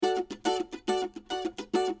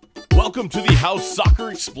Welcome to the How Soccer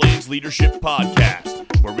Explains Leadership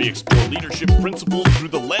podcast, where we explore leadership principles through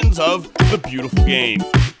the lens of the beautiful game.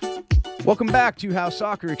 Welcome back to How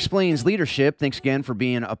Soccer Explains Leadership. Thanks again for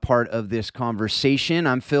being a part of this conversation.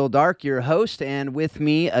 I'm Phil Dark, your host, and with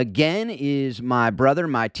me again is my brother,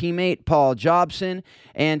 my teammate, Paul Jobson.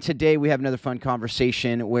 And today we have another fun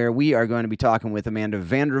conversation where we are going to be talking with Amanda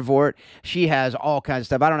Vandervoort. She has all kinds of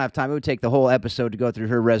stuff. I don't have time. It would take the whole episode to go through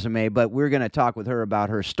her resume, but we're going to talk with her about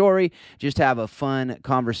her story, just have a fun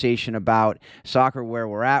conversation about soccer, where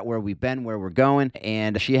we're at, where we've been, where we're going,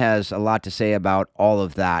 and she has a lot to say about all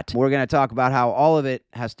of that. We're going to talk about how all of it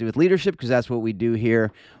has to do with leadership, because that's what we do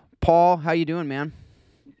here. Paul, how you doing, man?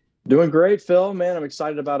 Doing great, Phil. Man, I'm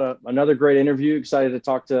excited about another great interview. Excited to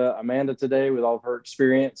talk to Amanda today with all of her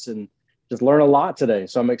experience and just learn a lot today.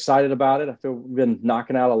 So I'm excited about it. I feel we've been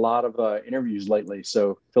knocking out a lot of interviews lately.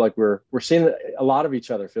 So I feel like we're seeing a lot of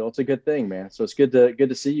each other, Phil. It's a good thing, man. So it's good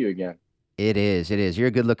to see you again. It is. You're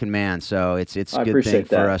a good-looking man, so it's a good thing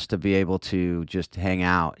for us to be able to just hang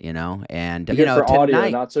out, And good for tonight, audio,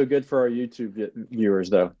 not so good for our YouTube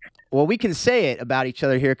viewers, though. Well, we can say it about each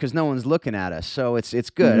other here because no one's looking at us, so it's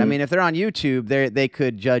good. Mm-hmm. I mean, if they're on YouTube, they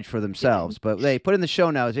could judge for themselves. But they put in the show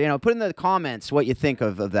notes, put in the comments what you think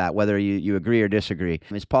of that, whether you agree or disagree.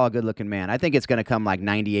 Is Paul a good-looking man? I think it's going to come like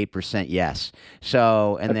 98% yes.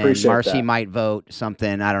 So, and then Marcy might vote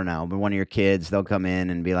something, I don't know, but one of your kids, they'll come in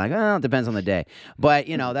and be like, oh, it depends on the day. But,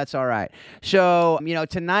 that's all right. So,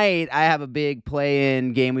 tonight I have a big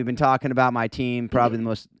play-in game. We've been talking about my team, probably the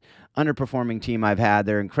most underperforming team I've had.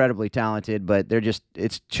 They're incredibly talented, but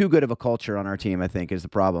it's too good of a culture on our team, I think, is the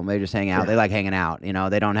problem. They just hang out. They like hanging out.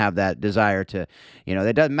 They don't have that desire to,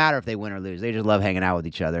 it doesn't matter if they win or lose. They just love hanging out with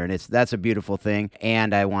each other, and that's a beautiful thing,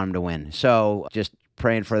 and I want them to win. So just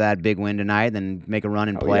praying for that big win tonight, then make a run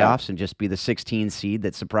in playoffs and just be the 16 seed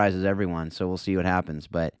that surprises everyone. So we'll see what happens.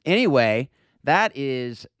 But anyway, that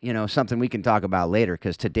is, something we can talk about later,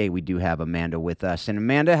 because today we do have Amanda with us. And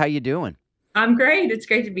Amanda, how you doing? I'm great. It's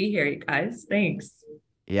great to be here, you guys. Thanks.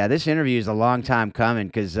 Yeah, this interview is a long time coming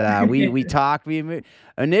because we talked. We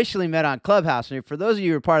initially met on Clubhouse. And for those of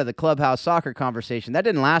you who are part of the Clubhouse soccer conversation, that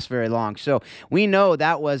didn't last very long. So we know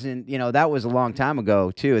that wasn't, that was a long time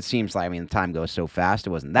ago, too. It seems like, the time goes so fast. It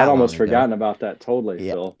wasn't that long I'd almost ago. Forgotten about that totally,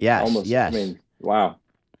 yeah. Phil. Yes, yes. Wow.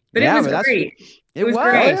 But it was great. It was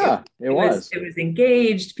great. Oh, yeah, it was. It was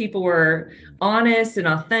engaged. People were honest and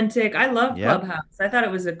authentic. I love Clubhouse. I thought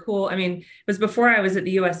it was it was before I was at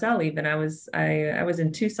the USL even. I was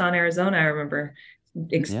in Tucson, Arizona. I remember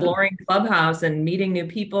exploring Clubhouse and meeting new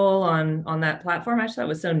people on that platform. I just thought it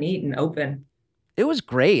was so neat and open. It was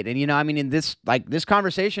great. And, this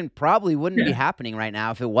conversation probably wouldn't be happening right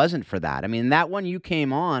now if it wasn't for that. That one you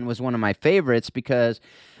came on was one of my favorites because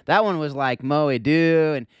that one was like Moe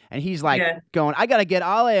Edu, and he's like going, I got to get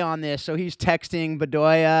Ale on this. So he's texting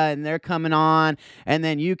Bedoya, and they're coming on. And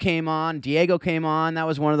then you came on. Diego came on. That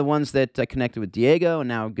was one of the ones that connected with Diego, and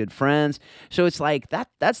now good friends. So it's like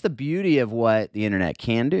that's the beauty of what the internet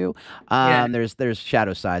can do. There's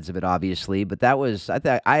shadow sides of it, obviously, but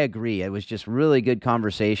I agree. It was just really good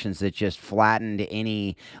conversations that just flattened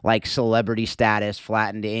any like celebrity status,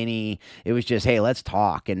 it was just, hey, let's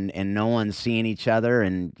talk, and no one's seeing each other,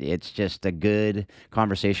 and it's just a good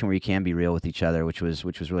conversation where you can be real with each other, which was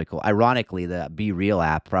really cool. Ironically, the Be Real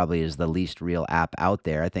app probably is the least real app out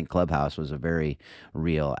there. I think Clubhouse was a very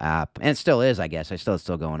real app, and it still is, I guess. It's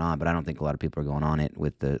still going on, but I don't think a lot of people are going on it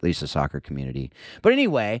with at least the soccer community. But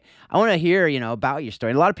anyway, I want to hear, about your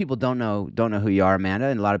story. And a lot of people don't know who you are, Amanda,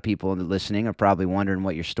 and a lot of people listening are probably wondering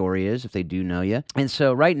what your story is if they do know you. And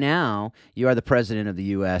so right now, you are the president of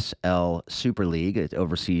the USL Super League. It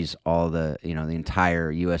oversees all the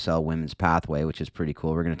entire USL women's pathway, which is pretty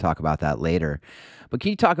cool. We're going to talk about that later. But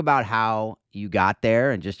can you talk about how you got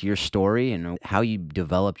there and just your story and how you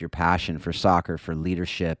developed your passion for soccer, for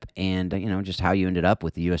leadership, and just how you ended up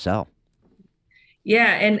with the USL?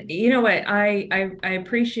 Yeah. And you know what, I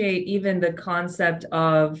appreciate even the concept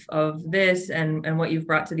of this and what you've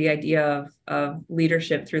brought to the idea of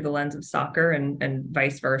leadership through the lens of soccer and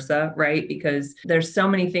vice versa, right? Because there's so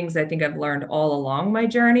many things I think I've learned all along my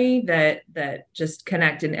journey that just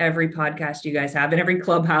connect in every podcast you guys have, in every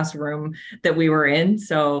Clubhouse room that we were in.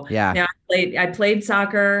 So now I played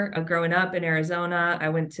soccer growing up in Arizona. I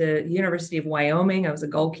went to the University of Wyoming. I was a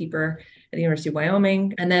goalkeeper at the University of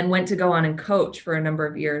Wyoming, and then went to go on and coach for a number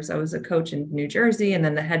of years. I was a coach in New Jersey and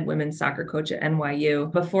then the head women's soccer coach at NYU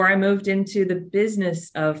before I moved into the business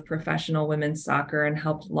of professional women's soccer and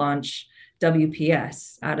helped launch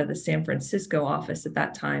WPS out of the San Francisco office at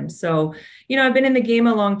that time. So, I've been in the game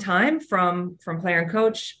a long time, from player and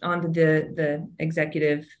coach onto the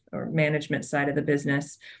executive or management side of the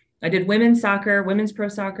business. I did women's soccer, women's pro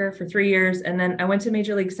soccer for 3 years. And then I went to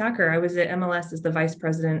Major League Soccer. I was at MLS as the vice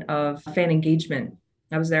president of fan engagement.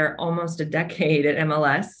 I was there almost a decade at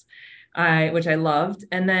MLS, which I loved.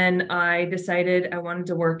 And then I decided I wanted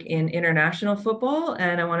to work in international football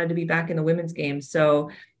and I wanted to be back in the women's game.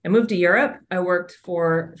 So I moved to Europe. I worked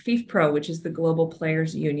for FIFPro, which is the Global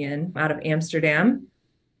Players Union out of Amsterdam.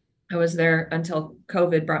 I was there until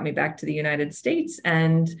COVID brought me back to the United States,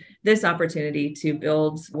 and this opportunity to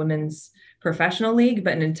build women's professional league,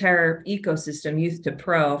 but an entire ecosystem, youth to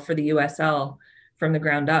pro, for the USL from the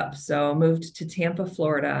ground up. So moved to Tampa,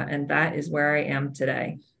 Florida, and that is where I am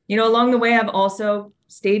today. Along the way, I've also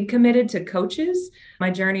stayed committed to coaches. My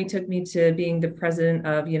journey took me to being the president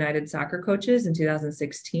of United Soccer Coaches in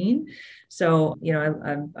 2016. So,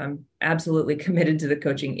 I'm absolutely committed to the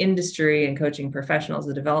coaching industry and coaching professionals,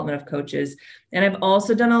 the development of coaches. And I've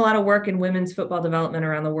also done a lot of work in women's football development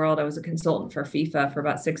around the world. I was a consultant for FIFA for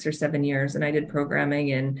about 6 or 7 years, and I did programming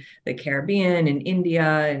in the Caribbean, in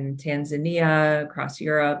India, and Tanzania, across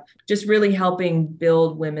Europe, just really helping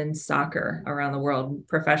build women's soccer around the world,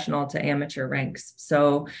 professional to amateur ranks.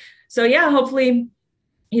 So yeah, hopefully,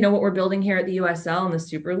 what we're building here at the USL and the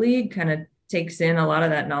Super League kind of takes in a lot of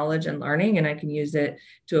that knowledge and learning, and I can use it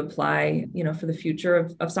to apply, for the future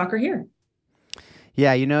of soccer here.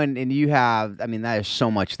 Yeah, and you have, that is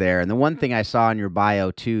so much there. And the one thing I saw in your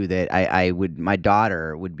bio too that my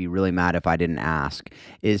daughter would be really mad if I didn't ask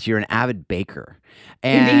is you're an avid baker.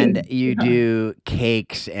 And Indeed. you do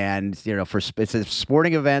cakes and, for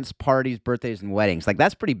sporting events, parties, birthdays, and weddings. Like,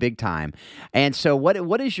 that's pretty big time. And so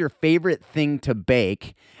what is your favorite thing to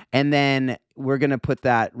bake? And then we're going to put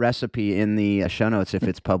that recipe in the show notes if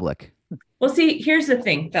it's public. Well, see, here's the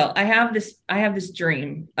thing, Phil. I have this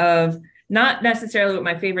dream of not necessarily what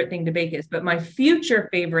my favorite thing to bake is, but my future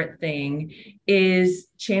favorite thing is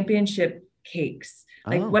championship cakes.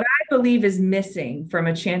 Like, what I believe is missing from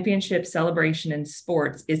a championship celebration in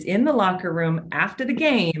sports is in the locker room after the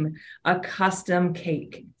game, a custom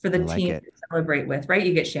cake for the team to celebrate with, right?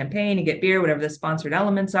 You get champagne, you get beer, whatever the sponsored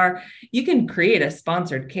elements are. You can create a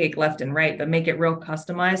sponsored cake left and right, but make it real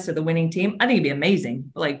customized to the winning team. I think it'd be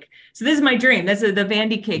amazing. So this is my dream. This is the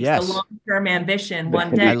Vandy cakes, the long-term ambition. One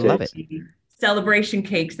day, I love it. Celebration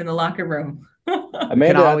cakes in the locker room.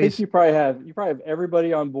 Amanda, I think you probably have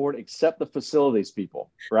everybody on board except the facilities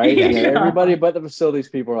people, right? Yeah. Everybody but the facilities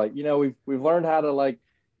people are like, we've learned how to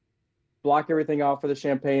block everything off for the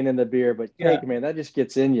champagne and the beer, but cake, man, that just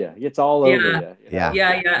gets in you. It's all over you.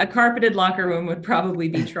 Yeah. A carpeted locker room would probably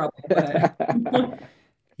be trouble. But...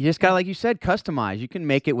 You just gotta, like you said, customize. You can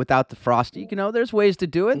make it without the frosting. There's ways to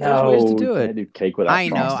do it. There's ways to do it. I do cake without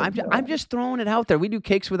frosting. I know. I'm just throwing it out there. We do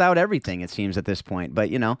cakes without everything, it seems, at this point. But,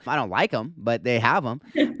 I don't like them, but they have them.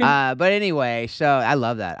 But anyway, so I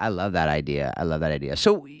love that. I love that idea.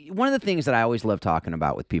 So one of the things that I always love talking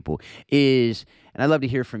about with people is, and I'd love to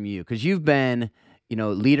hear from you, because you've been,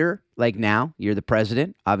 leader, like now. You're the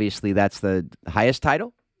president. Obviously, that's the highest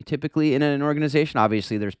title. Typically in an organization.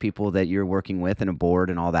 Obviously, there's people that you're working with and a board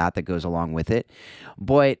and all that goes along with it.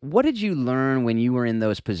 But what did you learn when you were in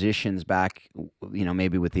those positions back,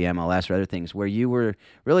 maybe with the MLS or other things, where you were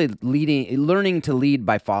really learning to lead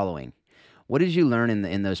by following? What did you learn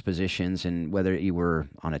in those positions, and whether you were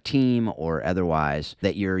on a team or otherwise,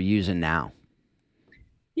 that you're using now?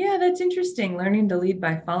 Yeah, that's interesting. Learning to lead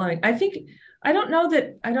by following. I don't know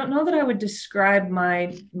that I would describe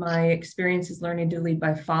my experience as learning to lead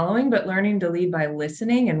by following, but learning to lead by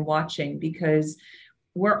listening and watching, because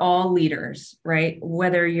we're all leaders, right?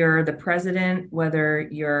 Whether you're the president, whether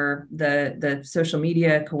you're the social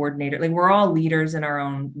media coordinator, we're all leaders in our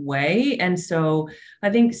own way. And so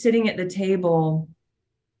I think sitting at the table,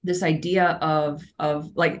 this idea of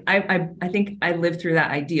I think I lived through that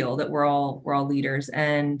ideal that we're all leaders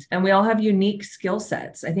and we all have unique skill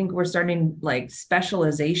sets. I think we're starting,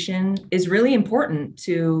 specialization is really important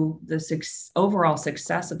to the overall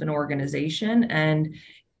success of an organization, and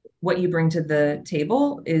what you bring to the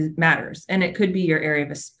table matters. And it could be your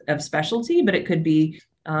area of specialty, but it could be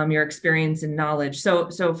your experience and knowledge. So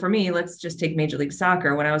for me, let's just take Major League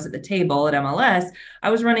Soccer. When I was at the table at MLS, I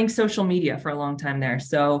was running social media for a long time there.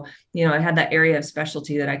 So, I had that area of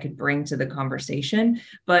specialty that I could bring to the conversation.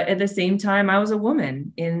 But at the same time, I was a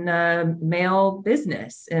woman in male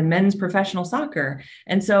business and men's professional soccer.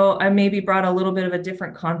 And so I maybe brought a little bit of a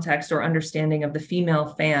different context or understanding of the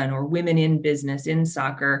female fan or women in business in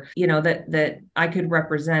soccer, that I could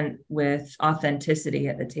represent with authenticity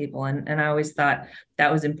at the table. And I always thought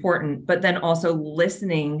that was important, but then also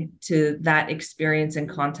listening to that experience and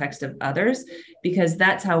context of others, because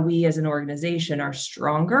that's how we as an organization are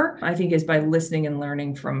stronger, I think, is by listening and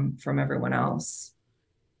learning from everyone else.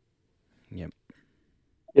 Yep.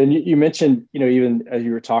 And you mentioned, even as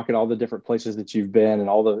you were talking, all the different places that you've been and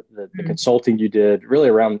all the consulting you did really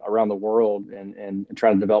around the world and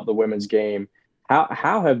trying to develop the women's game.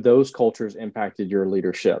 How have those cultures impacted your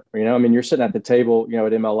leadership? I mean, you're sitting at the table, at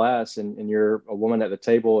MLS and you're a woman at the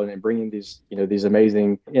table and bringing these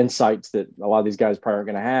amazing insights that a lot of these guys probably aren't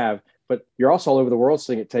going to have, but you're also all over the world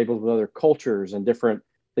sitting at tables with other cultures and different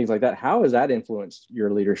things like that. How has that influenced your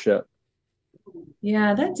leadership?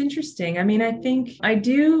 Yeah, that's interesting. I mean, I think I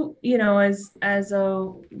do,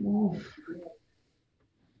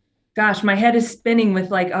 gosh, my head is spinning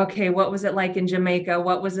with like, okay, what was it like in Jamaica?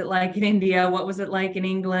 What was it like in India? What was it like in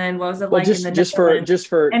England? What was it like in the Netherlands? Just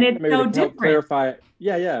for and it's maybe so to help different. clarify.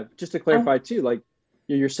 Yeah. Just to clarify too, like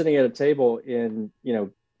you're sitting at a table in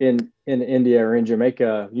India or in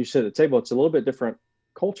Jamaica, you sit at the table, it's a little bit different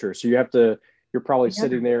culture. So you're probably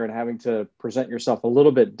sitting there and having to present yourself a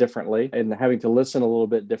little bit differently and having to listen a little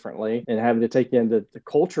bit differently and having to take in the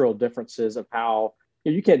cultural differences of how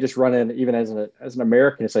you can't just run in even as an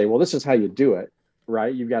American and say, well, this is how you do it.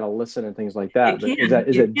 Right. You've got to listen and things like that. But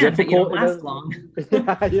is it difficult? But you don't last long.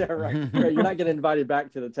 Yeah. Right. You're not getting invited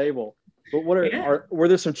back to the table. But were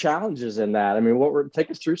there some challenges in that? I mean, take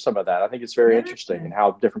us through some of that. I think it's very interesting and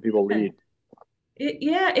how different people lead.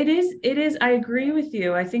 It is. I agree with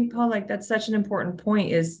you. I think, Paul, like that's such an important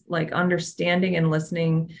point is like understanding and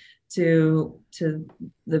listening to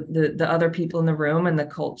the other people in the room and the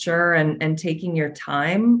culture and taking your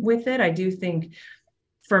time with it. I do think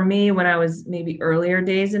for me, when I was maybe earlier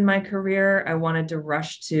days in my career, I wanted to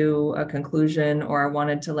rush to a conclusion or I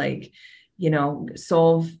wanted to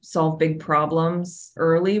solve big problems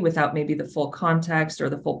early without maybe the full context or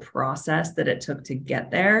the full process that it took to get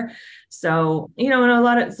there. So, in a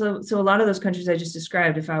lot of those countries I just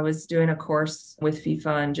described, if I was doing a course with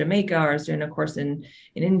FIFA in Jamaica or I was doing a course in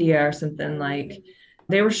India or something, like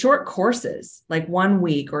they were short courses, like 1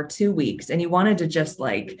 week or 2 weeks. And you wanted to just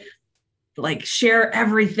like share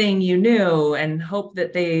everything you knew and hope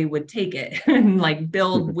that they would take it and like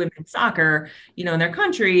build women's soccer, in their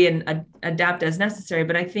country and adapt as necessary.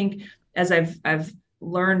 But I think as I've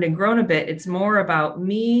learned and grown a bit, it's more about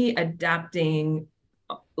me adapting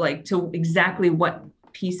like to exactly what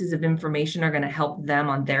pieces of information are going to help them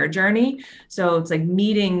on their journey. So it's like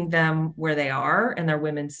meeting them where they are and their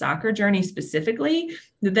women's soccer journey specifically,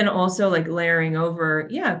 but then also like layering over,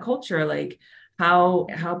 culture, like how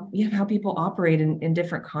people operate in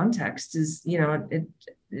different contexts is,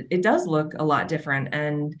 it does look a lot different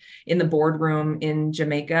and in the boardroom in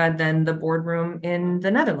Jamaica than the boardroom in the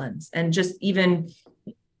Netherlands, and just even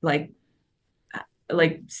like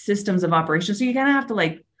systems of operation. So you're gonna have to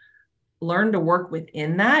like learn to work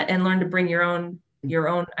within that and learn to bring your own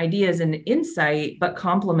ideas and insight, but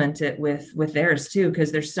complement it with theirs too,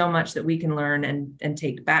 because there's so much that we can learn and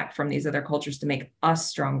take back from these other cultures to make us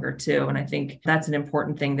stronger too. And I think that's an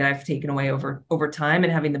important thing that I've taken away over time,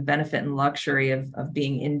 and having the benefit and luxury of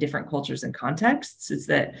being in different cultures and contexts, is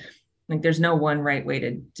that like there's no one right way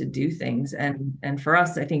to do things. And for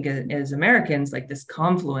us, I think as Americans, like this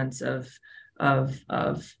confluence of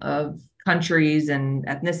countries and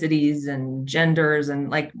ethnicities and genders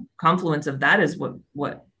and like confluence of that is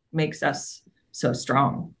what makes us so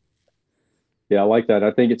strong. Yeah, I like that.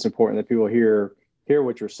 I think it's important that people hear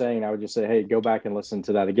what you're saying. I would just say, hey, go back and listen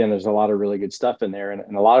to that again. There's a lot of really good stuff in there,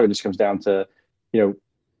 and a lot of it just comes down to, a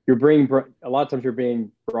lot of times you're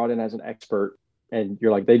being brought in as an expert, and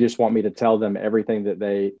you're like, they just want me to tell them everything that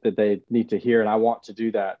they need to hear, and I want to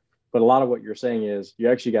do that. But a lot of what you're saying is you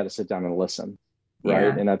actually got to sit down and listen. Right.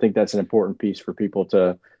 Yeah. And I think that's an important piece for people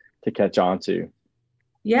to catch on to.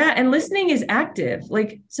 Yeah. And listening is active.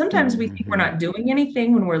 Like sometimes we think we're not doing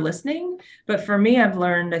anything when we're listening. But for me, I've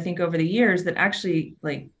learned, I think over the years, that actually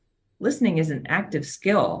like listening is an active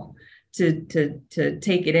skill to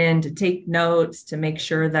take it in, to take notes, to make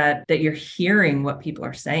sure that you're hearing what people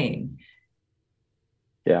are saying.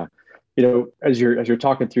 Yeah. As you're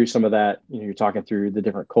talking through some of that, you're talking through the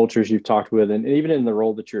different cultures you've talked with, and even in the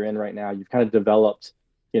role that you're in right now, you've kind of developed,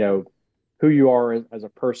 who you are as a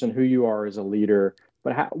person, who you are as a leader.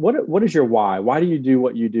 But what is your why? Why do you do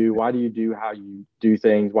what you do? Why do you do how you do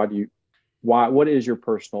things? What is your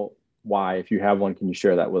personal why? If you have one, can you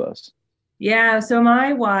share that with us? Yeah. So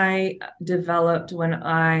my why developed when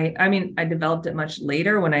I developed it much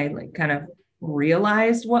later when I like kind of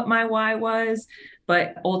realized what my why was.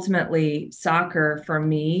 But ultimately, soccer for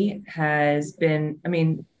me has been,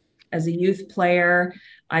 as a youth player,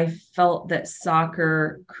 I felt that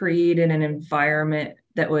soccer created an environment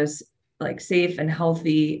that was like safe and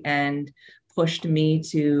healthy and pushed me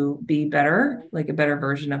to be better, like a better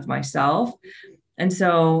version of myself. And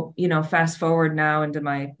so, fast forward now into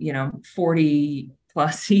my, 40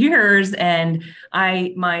 plus years, and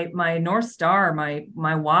my North Star, my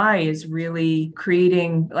why is really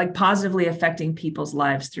creating, like, positively affecting people's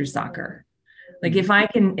lives through soccer. Like if I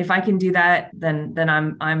can do that, then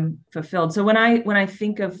I'm fulfilled. So when I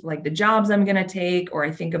think of like the jobs I'm going to take, or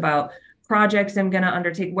I think about projects I'm going to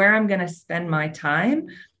undertake, where I'm going to spend my time,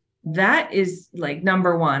 that is like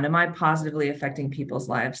number one. Am I positively affecting people's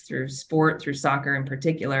lives through sport, through soccer in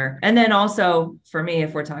particular? And then also for me,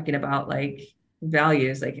 if we're talking about like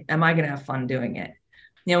values, like, am I going to have fun doing it?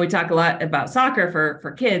 We talk a lot about soccer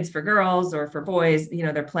for kids, for girls, or for boys.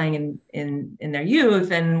 They're playing in their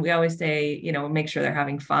youth, and we always say, make sure they're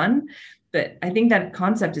having fun. But I think that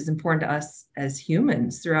concept is important to us as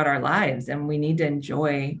humans throughout our lives, and we need to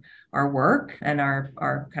enjoy our work and our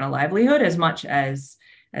kind of livelihood as much as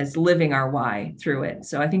living our why through it.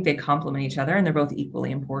 So I think they complement each other, and they're both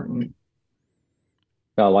equally important.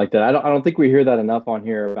 I like that. I don't think we hear that enough on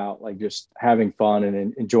here about like just having fun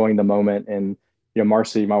and enjoying the moment. And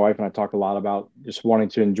Marcy, my wife, and I talk a lot about just wanting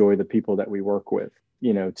to enjoy the people that we work with,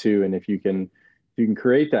 too. And if you can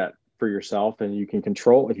create that for yourself, and you can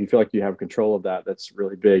control, if you feel like you have control of that, that's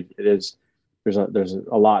really big. It is, there's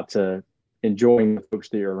a lot to enjoying the folks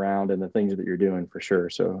that you're around and the things that you're doing, for sure.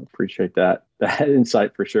 So appreciate that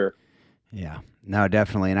insight, for sure. Yeah, no,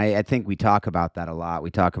 definitely. And I think we talk about that a lot.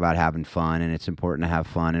 We talk about having fun, and it's important to have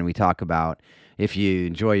fun. And we talk about, if you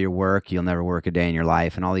enjoy your work, you'll never work a day in your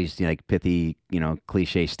life, and all these like pithy,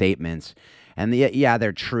 cliche statements. And yeah,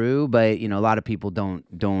 they're true, but a lot of people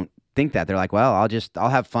don't think that. They're like, well, I'll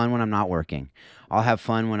have fun when I'm not working. I'll have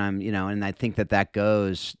fun when I'm, and I think that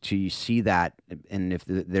goes to, you see that, and if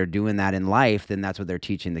they're doing that in life, then that's what they're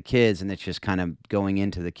teaching the kids, and it's just kind of going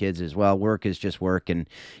into the kids as well. Work is just work, and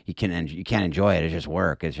you can't enjoy it. It's just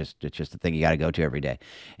work. It's just a thing you got to go to every day,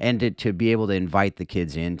 and to be able to invite the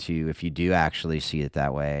kids into, if you do actually see it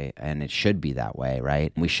that way, and it should be that way,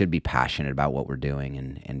 right? We should be passionate about what we're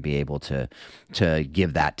doing, and be able to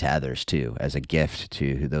give that to others too, as a gift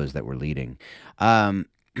to those that we're leading.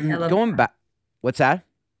 Going back. What's that?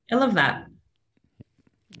 I love that.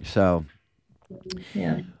 So,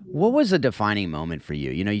 yeah. What was a defining moment for you?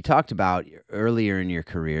 You talked about earlier in your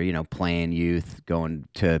career, playing youth, going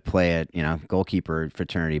to play at, goalkeeper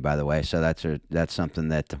fraternity, by the way. So that's something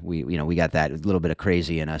that we got that a little bit of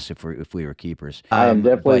crazy in us if we were keepers. I am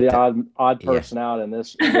definitely the odd person out in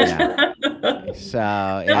this. Yeah. So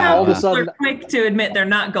all of a sudden, they're quick to admit they're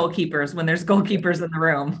not goalkeepers when there's goalkeepers in the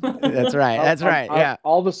room. That's right. That's right. Yeah.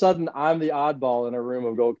 All of a sudden, I'm the oddball in a room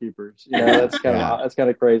of goalkeepers. That's kind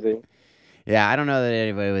of crazy. Yeah, I don't know that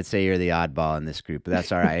anybody would say you're the oddball in this group, but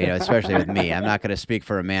that's all right. Especially with me. I'm not going to speak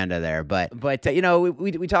for Amanda there, but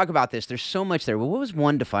we talk about this. There's so much there. Well, what was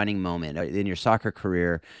one defining moment in your soccer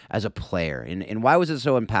career as a player, and why was it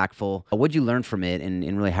so impactful? What did you learn from it,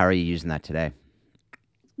 and really how are you using that today?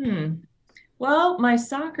 Well, my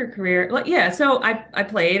soccer career, so I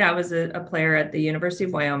played. I was a player at the University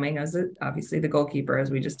of Wyoming. I was obviously the goalkeeper,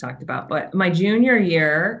 as we just talked about. But my junior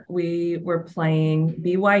year, we were playing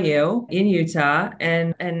BYU in Utah,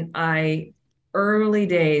 and early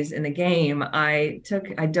days in the game, I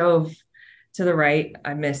dove to the right.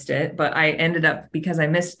 I missed it, but I ended up, because I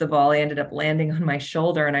missed the ball, I ended up landing on my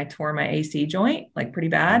shoulder, and I tore my AC joint, like, pretty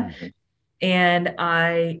bad. Mm-hmm. And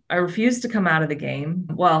I refused to come out of the game.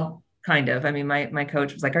 Well, kind of. I mean, my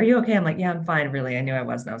coach was like, "Are you okay?" I'm like, "Yeah, I'm fine." Really, I knew I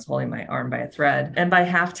wasn't. I was holding my arm by a thread. And by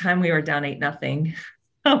halftime, we were down 8-0.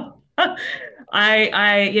 I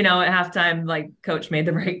at halftime, like, coach made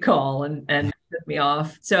the right call and took me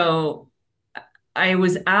off. So I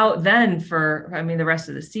was out then for, the rest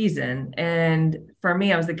of the season. And for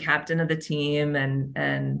me, I was the captain of the team,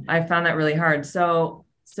 and I found that really hard. So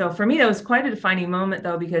for me, that was quite a defining moment,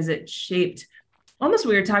 though, because it shaped almost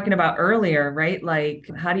what we were talking about earlier, right? Like,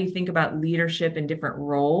 how do you think about leadership in different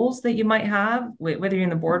roles that you might have, whether you're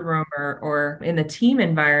in the boardroom or in the team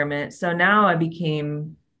environment? So now I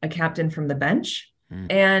became a captain from the bench,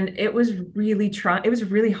 and it was really it was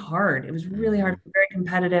really hard. It was really hard, very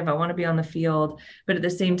competitive. I want to be on the field, but at the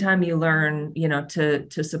same time, you learn,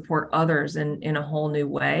 to support others in a whole new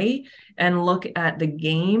way, and look at the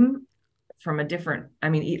game from a different,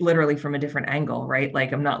 literally from a different angle, right?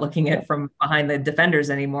 Like, I'm not looking at it from behind the defenders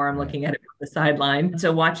anymore. I'm looking at it from the sideline.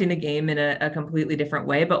 So watching the game in a completely different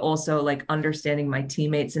way, but also like understanding my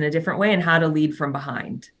teammates in a different way and how to lead from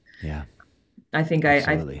behind. Yeah. I think I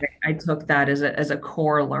took that as a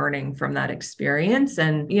core learning from that experience.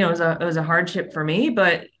 And, it was a hardship for me,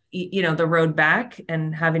 but the road back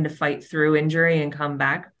and having to fight through injury and come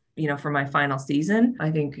back, for my final season, I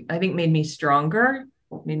think made me stronger.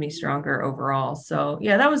 stronger overall. So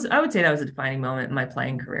yeah, I would say that was a defining moment in my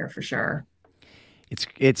playing career for sure.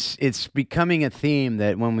 It's becoming a theme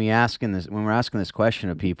that when we're asking this question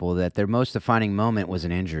of people, that their most defining moment was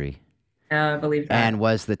an injury. I believe that. And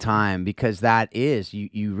was the time, because that is,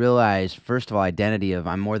 you realize, first of all, identity of,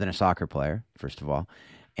 I'm more than a soccer player, first of all.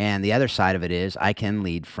 And the other side of it is I can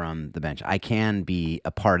lead from the bench. I can be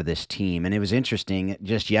a part of this team. And it was interesting,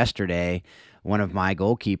 just yesterday, one of my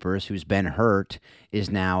goalkeepers who's been hurt is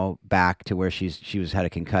now back to where she had a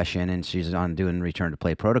concussion, and she's on doing return to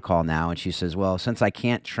play protocol now. And she says, well, since I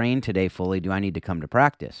can't train today fully, do I need to come to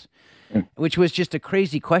practice? Which was just a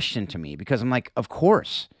crazy question to me, because I'm like, of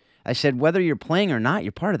course. I said, whether you're playing or not,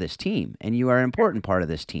 you're part of this team, and you are an important part of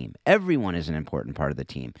this team. Everyone is an important part of the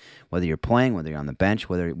team, whether you're playing, whether you're on the bench,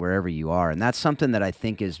 wherever you are. And that's something that I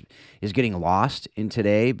think is getting lost in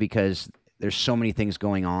today, because there's so many things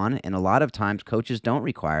going on, and a lot of times coaches don't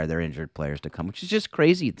require their injured players to come, which is just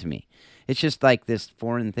crazy to me. It's just like this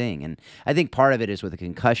foreign thing. And I think part of it is with a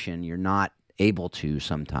concussion, you're not able to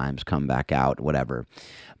sometimes come back out, whatever.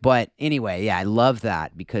 But anyway, yeah, I love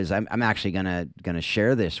that, because I'm actually gonna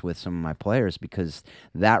share this with some of my players, because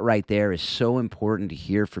that right there is so important to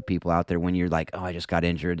hear for people out there when you're like, oh, I just got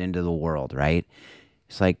injured into the world, right?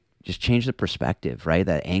 It's like, just change the perspective, right?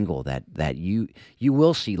 That angle, that you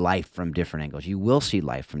will see life from different angles. You will see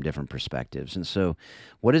life from different perspectives. And so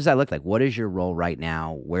what does that look like? What is your role right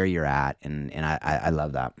now, where you're at? And I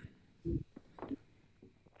love that.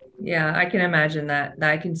 Yeah, I can imagine that.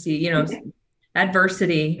 I can see,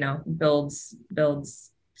 adversity, builds,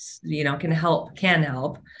 can help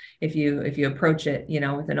if you approach it,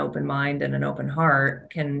 with an open mind and an open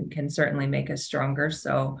heart, can certainly make us stronger.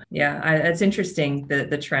 So yeah, it's interesting,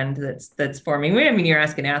 the trend that's forming. I mean, you're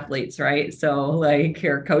asking athletes, right? So like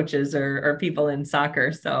your coaches or people in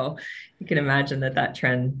soccer. So you can imagine that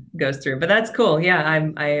trend goes through, but that's cool.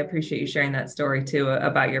 Yeah. I appreciate you sharing that story too,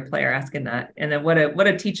 about your player asking that. And then what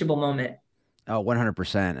a teachable moment. Oh,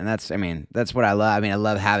 100%. And that's what I love. I mean, I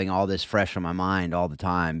love having all this fresh on my mind all the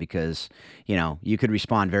time, because, you could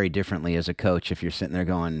respond very differently as a coach if you're sitting there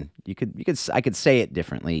going, I could say it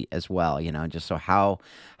differently as well, just so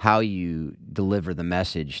how you deliver the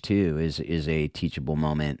message too is a teachable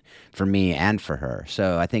moment for me and for her.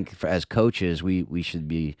 So I think as coaches, we should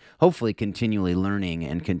be hopefully continually learning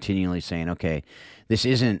and continually saying, okay, this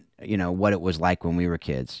isn't, what it was like when we were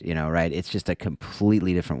kids, right? It's just a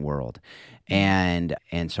completely different world. And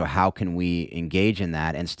so how can we engage in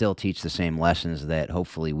that and still teach the same lessons that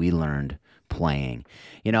hopefully we learned playing?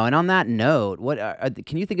 And on that note, what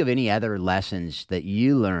can you think of any other lessons that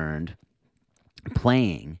you learned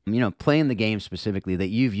playing the game specifically, that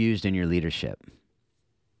you've used in your leadership?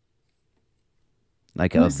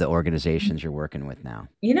 Like of the organizations you're working with now?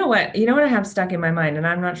 You know what I have stuck in my mind, and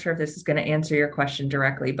I'm not sure if this is going to answer your question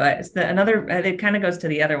directly, but it's it kind of goes to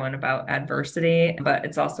the other one about adversity, but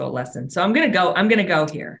it's also a lesson. So I'm going to go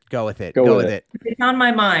here. Go with it. Go with it. It's on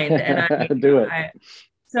my mind, and I do it.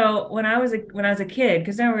 So when I was a kid,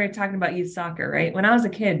 because now we're talking about youth soccer, right? When I was a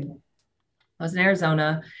kid, I was in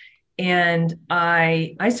Arizona, and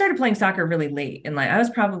I started playing soccer really late. And like I was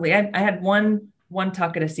probably I had one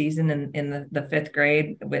tuck at a season in the fifth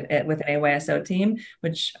grade with an AYSO team,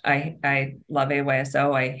 which I love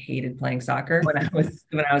AYSO. I hated playing soccer when I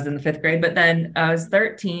was in the fifth grade, but then I was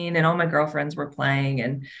 13 and all my girlfriends were playing,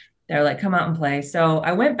 and they're like, come out and play. So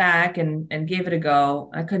I went back and gave it a go.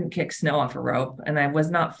 I couldn't kick snow off a rope, and I was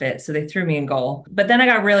not fit. So they threw me in goal, but then I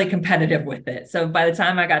got really competitive with it. So by the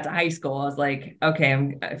time I got to high school, I was like,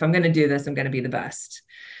 okay, if I'm going to do this, I'm going to be the best.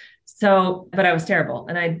 So, but I was terrible.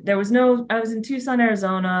 And I was in Tucson,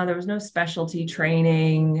 Arizona. There was no specialty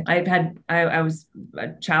training. I was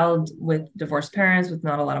a child with divorced parents with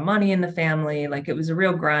not a lot of money in the family. Like it was a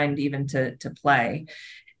real grind even to play.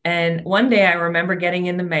 And one day I remember getting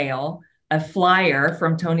in the mail a flyer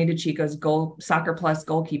from Tony DeChico's Soccer Plus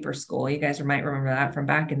goalkeeper school. You guys might remember that from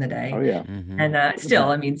back in the day. Oh yeah. Mm-hmm.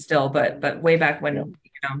 And still, but way back when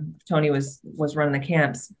Tony was running the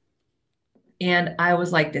camps. And I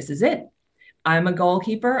was like, this is it. I'm a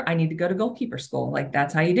goalkeeper. I need to go to goalkeeper school. Like,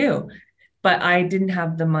 that's how you do. But I didn't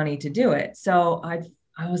have the money to do it. So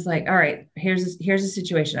I was like, all right, here's a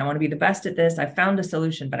situation. I want to be the best at this. I found a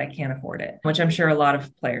solution, but I can't afford it, which I'm sure a lot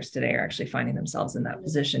of players today are actually finding themselves in that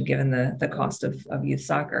position, given the cost of youth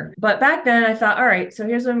soccer. But back then I thought, all right, so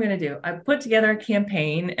here's what I'm going to do. I put together a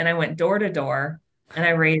campaign and I went door to door. And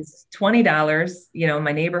I raised $20, in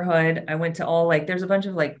my neighborhood. I went to there's a bunch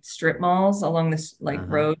of strip malls along this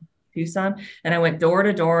road, Tucson. And I went door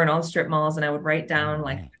to door in all the strip malls, and I would write down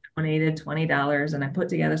donated $20 and I put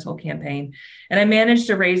together this whole campaign and I managed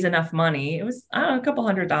to raise enough money. It was, I don't know, a couple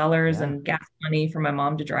 $100 and gas money for my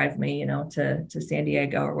mom to drive me, to San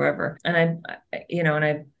Diego or wherever. And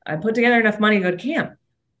I put together enough money to go to camp.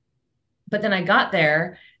 But then I got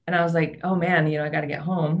there and I was like, oh man, I got to get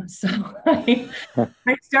home. So I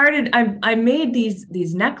made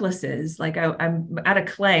these necklaces. Like I'm out of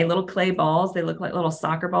clay, little clay balls. They look like little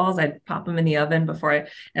soccer balls. I'd pop them in the oven before I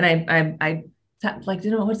like,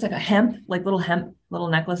 what's like a hemp, like little hemp, little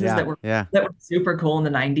necklaces that were super cool in the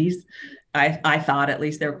 90s. I thought at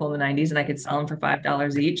least they were cool in the 90s, and I could sell them for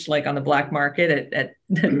 $5 each, like on the black market at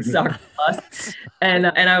Soccer Plus. And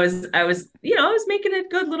I was making a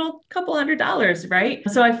good little couple $100, right?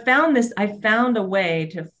 So I found a way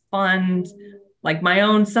to fund like my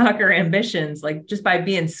own soccer ambitions, like just by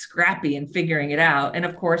being scrappy and figuring it out. And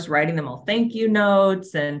of course, writing them all thank you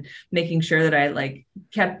notes and making sure that I like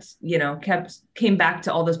came back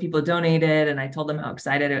to all those people who donated. And I told them how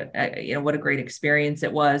excited, what a great experience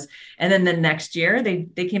it was. And then the next year they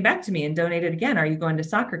came back to me and donated again. Are you going to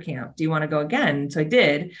soccer camp? Do you want to go again? So I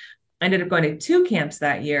did. I ended up going to 2 camps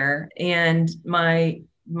that year, and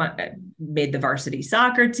made the varsity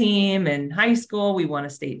soccer team in high school. We won a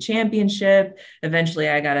state championship. Eventually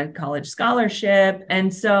I got a college scholarship.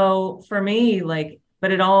 And so for me,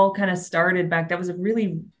 but it all kind of started back. That was a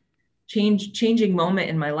really changing moment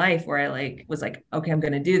in my life where I was like, okay, I'm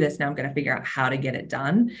going to do this. Now I'm going to figure out how to get it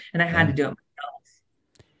done. And I had to do it myself.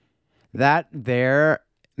 That there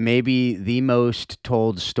may be the most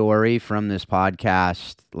told story from this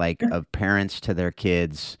podcast, like of parents to their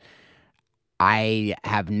kids. I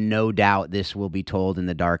have no doubt this will be told in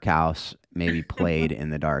the dark house, maybe played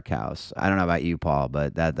in the dark house. I don't know about you, Paul,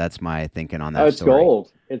 but that's my thinking on that. It's story.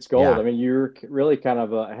 gold. It's gold. Yeah. I mean, you're really kind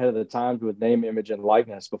of ahead of the times with name, image, and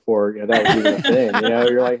likeness before that was even a thing.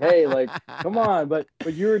 You're like, hey, come on, but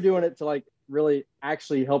you were doing it to like really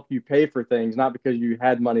actually help you pay for things, not because you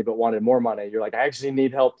had money but wanted more money. You're like, I actually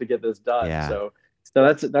need help to get this done. Yeah. So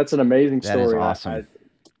that's an amazing story. That is awesome.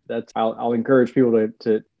 I'll encourage people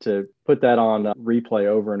to put that on replay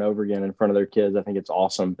over and over again in front of their kids. I think it's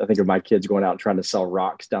awesome. I think of my kids going out and trying to sell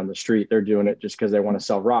rocks down the street. They're doing it just because they want to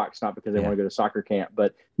sell rocks, not because they want to go to soccer camp.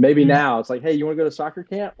 But maybe now it's like, hey, you want to go to soccer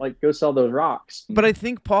camp? Like, go sell those rocks. But I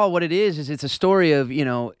think, Paul, what it is it's a story of,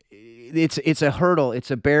 it's a hurdle,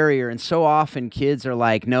 it's a barrier, and so often kids are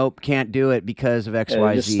like, nope, can't do it because of X,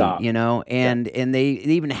 Y, Z, and they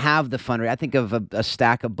even have the fundraiser. I think of a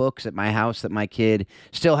stack of books at my house that my kid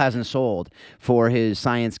still hasn't sold for his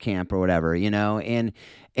science camp or whatever, and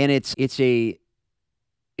it's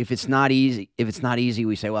if it's not easy,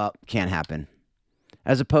 we say, well, can't happen,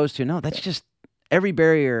 as opposed to, no, that's just every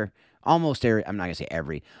barrier. Almost every, I'm not going to say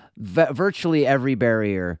every, virtually every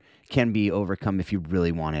barrier can be overcome if you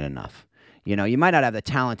really want it enough. You might not have the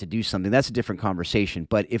talent to do something. That's a different conversation.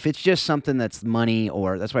 But if it's just something that's money,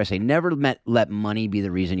 or that's why I say never let money be the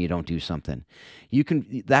reason you don't do something. You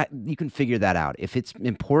can figure that out. If it's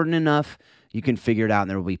important enough, you can figure it out, and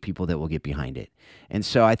there will be people that will get behind it. And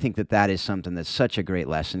so I think that is something that's such a great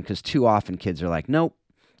lesson, because too often kids are like, nope,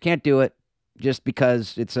 can't do it. Just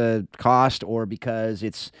because it's a cost or because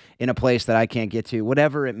it's in a place that I can't get to,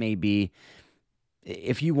 whatever it may be.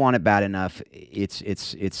 If you want it bad enough, it's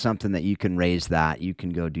something that you can raise that. You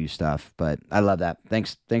can go do stuff. But I love that.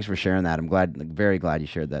 Thanks for sharing that. I'm very glad you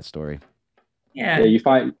shared that story. Yeah. You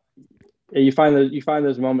find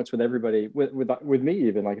those moments with everybody, with me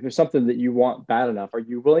even. Like, if there's something that you want bad enough, are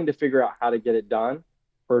you willing to figure out how to get it done,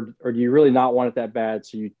 or do you really not want it that bad,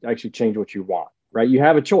 so you actually change what you want? Right? You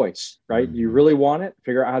have a choice, right? Do you really want it?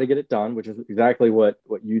 Figure out how to get it done, which is exactly what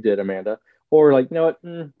you did, Amanda. Or like,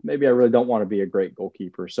 maybe I really don't want to be a great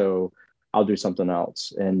goalkeeper, so I'll do something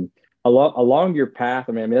else. And along your path,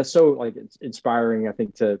 I mean, that's so it's inspiring, I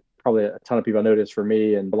think, to probably a ton of people. I noticed for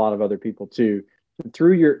me and a lot of other people too.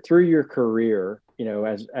 Through your career,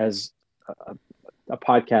 as a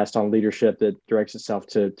podcast on leadership that directs itself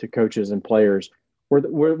to coaches and players,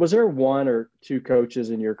 was there one or two coaches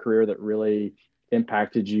in your career that really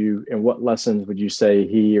impacted you, and what lessons would you say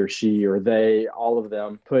he or she or they, all of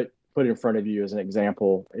them, put in front of you as an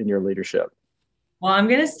example in your leadership? Well, I'm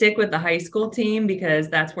going to stick with the high school team because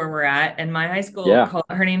that's where we're at. And my high school,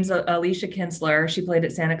 her name's Alicia Kinsler. She played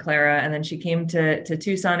at Santa Clara, and then she came to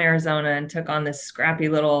Tucson, Arizona, and took on this scrappy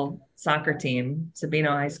little soccer team, Sabino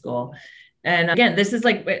High School. And again, this is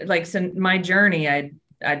so my journey. I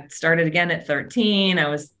started again at 13. I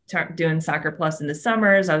was doing Soccer Plus in the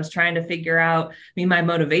summers. I was trying to figure out, my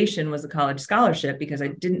motivation was a college scholarship because I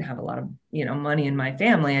didn't have a lot of, money in my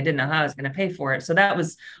family. I didn't know how I was going to pay for it. So that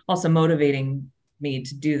was also motivating me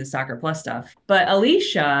to do the Soccer Plus stuff. But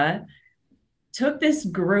Alicia took this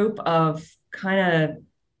group of kind of,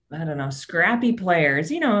 I don't know, scrappy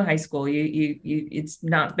players. High school, it's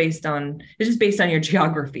not based on, it's just based on your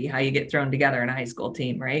geography, how you get thrown together in a high school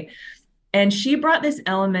team, right? And she brought this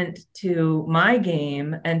element to my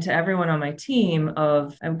game and to everyone on my team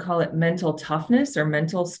of, I would call it mental toughness or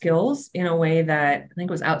mental skills in a way that I think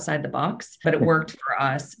was outside the box, but it worked for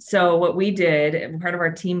us. So what we did, part of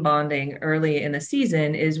our team bonding early in the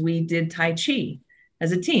season, is we did Tai Chi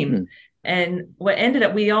as a team. Mm. And what ended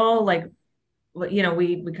up, we all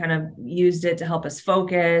we kind of used it to help us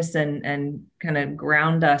focus and kind of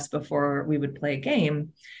ground us before we would play a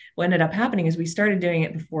game. What ended up happening is we started doing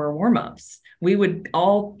it before warmups. We would,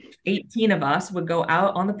 all 18 of us would go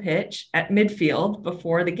out on the pitch at midfield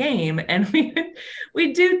before the game, and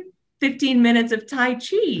we'd do 15 minutes of Tai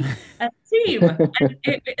Chi as a team.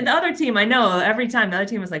 And the other team, I know every time the other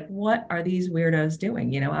team was like, what are these weirdos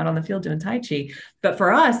doing, out on the field doing Tai Chi? But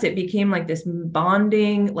for us, it became like this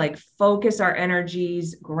bonding, like focus our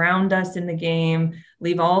energies, ground us in the game,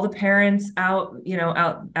 leave all the parents out,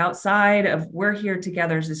 outside of, we're here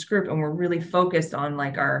together as this group, and we're really focused on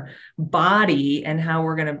like our body and how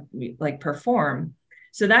we're going to like perform.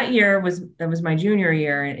 So that was my junior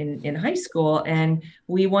year in high school, and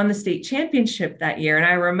we won the state championship that year. And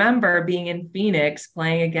I remember being in Phoenix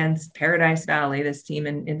playing against Paradise Valley, this team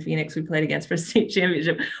in Phoenix we played against for state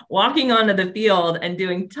championship, walking onto the field and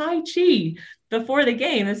doing Tai Chi before the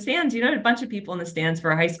game. The stands, a bunch of people in the stands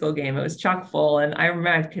for a high school game. It was chock full. And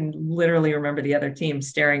I can literally remember the other team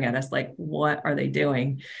staring at us like, what are they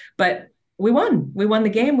doing? But we won the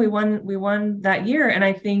game. We won that year. And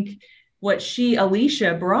I think what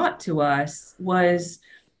Alicia brought to us was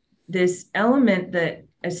this element that,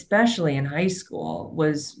 especially in high school,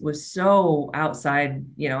 was so outside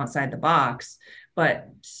the box, but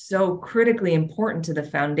so critically important to the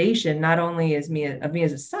foundation, not only of me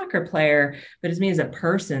as a soccer player, but as me as a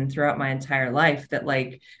person throughout my entire life, that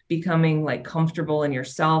like becoming like comfortable in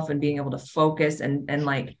yourself and being able to focus and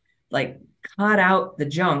like cut out the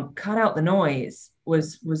junk, cut out the noise,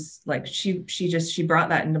 was like, she brought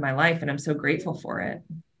that into my life, and I'm so grateful for it.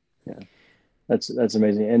 Yeah, that's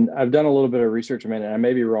amazing. And I've done a little bit of research, Amanda, and I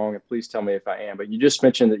may be wrong, and please tell me if I am, but you just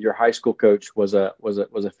mentioned that your high school coach was a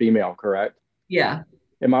female, correct? Yeah.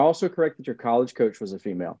 Am I also correct that your college coach was a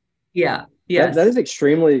female? Yeah. Yes. That is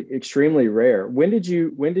extremely rare. Did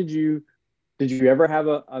you ever have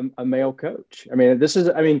a male coach? I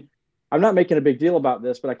mean, I'm not making a big deal about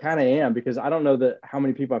this, but I kind of am, because I don't know how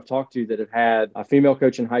many people I've talked to that have had a female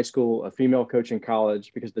coach in high school, a female coach in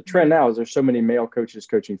college, because the trend now is there's so many male coaches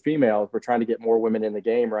coaching females. We're trying to get more women in the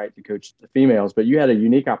game, right, to coach the females. But you had a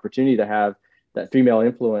unique opportunity to have that female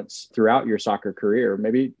influence throughout your soccer career.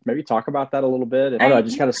 Maybe talk about that a little bit. And I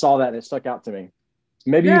just kind of saw that and it stuck out to me.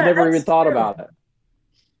 Maybe you've never even thought about it.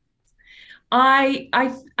 I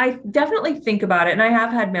definitely think about it, and I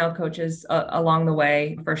have had male coaches along the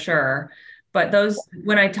way for sure. But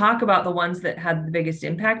when I talk about the ones that had the biggest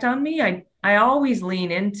impact on me, I always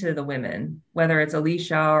lean into the women, whether it's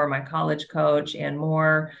Alicia or my college coach and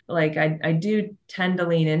more. Like I do tend to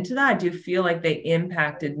lean into that. I do feel like they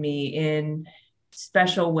impacted me in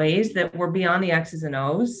special ways that were beyond the X's and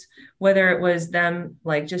O's, whether it was them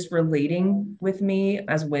like just relating with me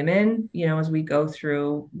as women, as we go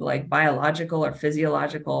through like biological or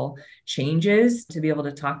physiological changes, to be able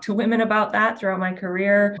to talk to women about that throughout my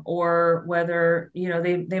career, or whether,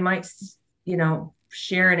 they might,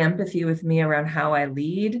 share an empathy with me around how I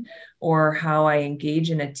lead or how I engage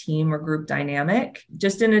in a team or group dynamic,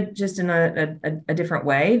 just in a different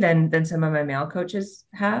way than some of my male coaches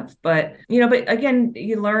have. But again,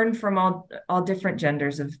 you learn from all different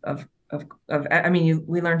genders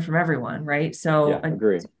we learn from everyone, right? So yeah, I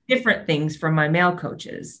agree. Different things from my male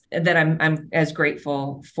coaches that I'm as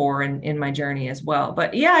grateful for in my journey as well.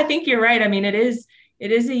 But yeah, I think you're right. I mean, it is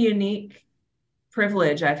a unique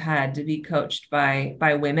privilege I've had to be coached by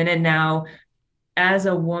women. And now as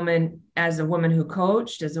a woman who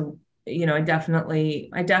coached, I definitely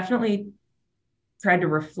tried to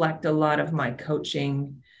reflect a lot of my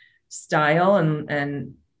coaching style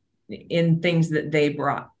and in things that they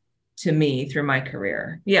brought to me through my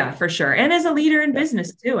career. Yeah, for sure. And as a leader in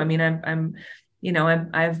business too. I mean,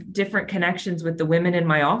 I have different connections with the women in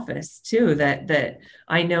my office too, that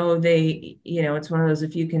I know it's one of those,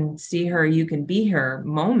 if you can see her, you can be her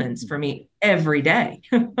moments for me every day.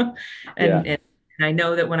 And I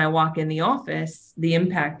know that when I walk in the office, the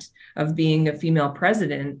impact of being a female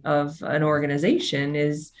president of an organization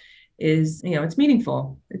is it's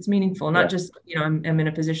meaningful. It's meaningful, not just, I'm in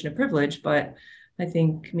a position of privilege, but I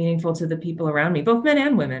think meaningful to the people around me, both men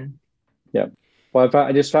and women. Yeah. Well,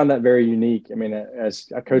 I just found that very unique. I mean,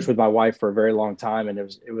 as I coached with my wife for a very long time, and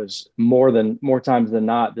it was more times than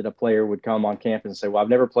not that a player would come on campus and say, "Well, I've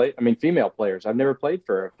never played." I mean, female players, I've never played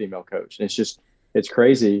for a female coach. And it's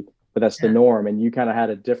crazy, but that's the Yeah. norm. And you kind of had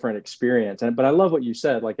a different experience. But I love what you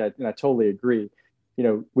said. And I totally agree.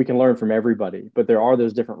 We can learn from everybody, but there are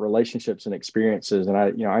those different relationships and experiences. And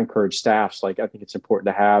I encourage staffs. Like, I think it's important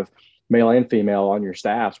to have male and female on your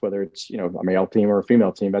staffs, whether it's, a male team or a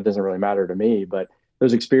female team, that doesn't really matter to me, but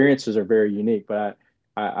those experiences are very unique. But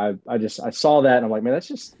I saw that and I'm like, man, that's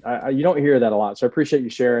just, you don't hear that a lot. So I appreciate you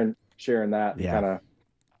sharing that and kind of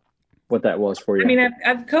what that was for you. I mean,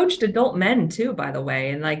 I've coached adult men too, by the way,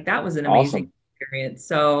 and like that was an amazing Awesome. experience.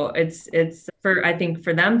 So it's for, I think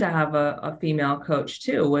for them to have a female coach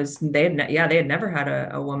too was they had never had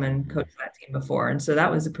a woman coach that team before, and so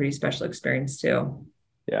that was a pretty special experience too.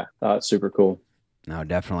 Yeah, it's super cool. No,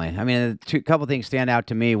 definitely. I mean, a couple things stand out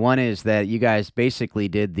to me. One is that you guys basically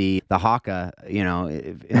did the haka,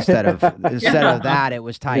 instead of that, it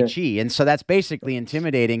was Tai Chi, and so that's basically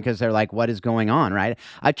intimidating because they're like, "What is going on?" Right?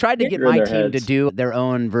 I tried to get my team to do their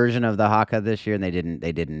own version of the haka this year, and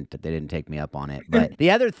they didn't take me up on it. But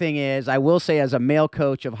the other thing is, I will say, as a male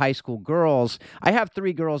coach of high school girls, I have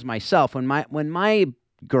 3 girls myself. When my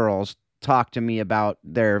girls talk to me about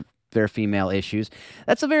their female issues,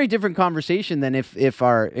 that's a very different conversation than if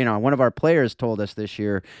our, one of our players told us this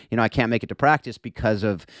year, I can't make it to practice because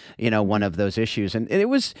of, one of those issues. And it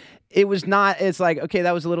was not, it's like, okay,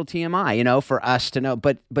 that was a little TMI, for us to know,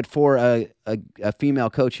 but for a female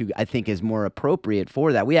coach who I think is more appropriate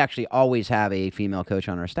for that. We actually always have a female coach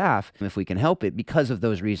on our staff if we can help it because of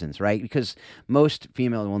those reasons, right? Because most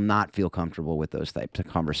females will not feel comfortable with those types of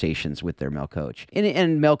conversations with their male coach.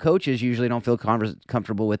 And male coaches usually don't feel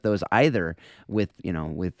comfortable with those either with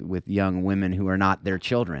young women who are not their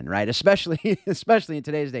children, right? Especially in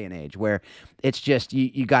today's day and age where it's just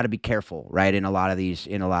you got to be careful, right? In a lot of these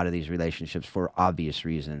relationships for obvious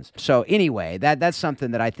reasons. So anyway, that's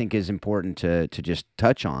something that I think is important to just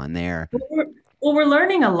touch on there. Well, we're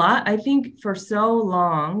learning a lot. I think for so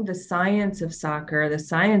long, the science of soccer, the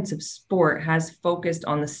science of sport has focused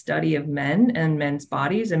on the study of men and men's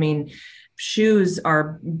bodies. I mean,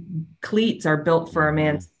 cleats are built for a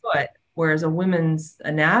man's foot, whereas a woman's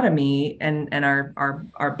anatomy and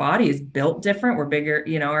our body is built different. We're bigger,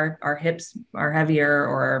 our hips are heavier,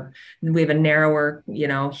 or we have a narrower,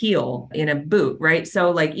 heel in a boot, right? So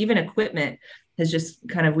like even equipment has just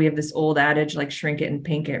we have this old adage, like shrink it and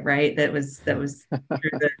pink it, right? That was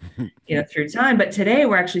through time. But today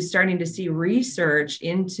we're actually starting to see research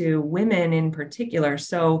into women in particular.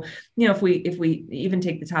 So, if we even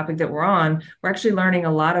take the topic that we're on, we're actually learning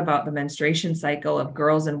a lot about the menstruation cycle of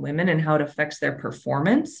girls and women and how it affects their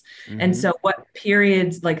performance. Mm-hmm. And so what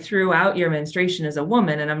periods, like throughout your menstruation as a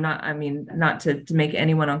woman, and not to make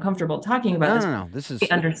anyone uncomfortable talking about this. No. This is we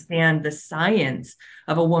understand the science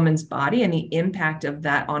of a woman's body and the impact of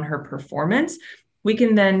that on her performance. We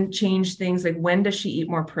can then change things like, when does she eat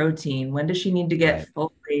more protein? When does she need to get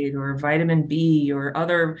folate or vitamin B or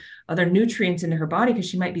other nutrients into her body, because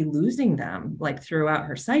she might be losing them like throughout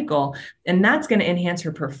her cycle, and that's going to enhance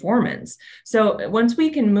her performance. So once we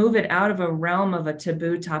can move it out of a realm of a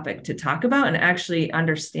taboo topic to talk about and actually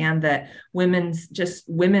understand that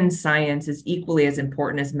women's science is equally as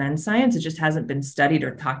important as men's science, it just hasn't been studied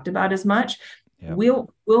or talked about as much. Yep.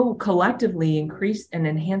 We'll collectively increase and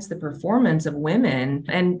enhance the performance of women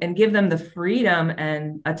and give them the freedom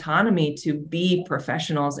and autonomy to be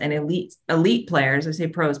professionals and elite players. I say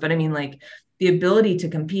pros, but I mean like the ability to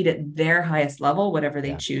compete at their highest level, whatever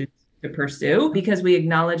they choose to pursue, because we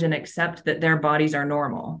acknowledge and accept that their bodies are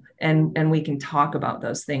normal and we can talk about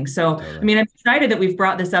those things. So, totally. I mean, I'm excited that we've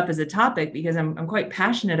brought this up as a topic because I'm quite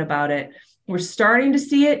passionate about it. We're starting to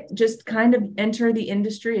see it just kind of enter the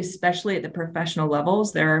industry, especially at the professional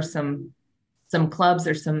levels. There are some clubs,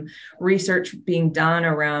 there's some research being done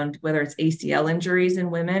around whether it's ACL injuries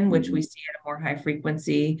in women, which we see at a more high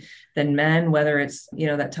frequency than men, whether it's,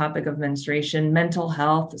 that topic of menstruation, mental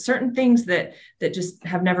health, certain things that just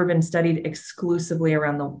have never been studied exclusively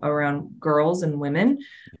around girls and women.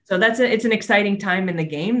 So it's an exciting time in the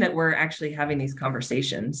game that we're actually having these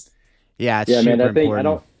conversations. Yeah, it's super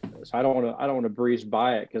important. I don't want to breeze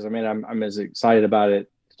by it because I'm as excited about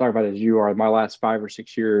it to talk about it as you are. My last 5 or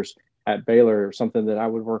 6 years at Baylor, something that I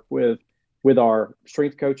would work with our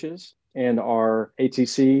strength coaches and our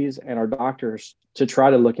ATCs and our doctors to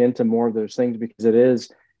try to look into more of those things, because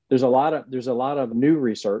there's a lot of new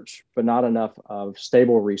research, but not enough of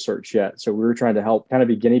stable research yet. So we were trying to help kind of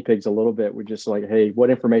be guinea pigs a little bit with just like, hey,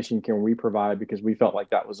 what information can we provide? Because we felt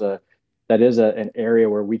like that was that is an area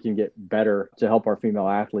where we can get better to help our female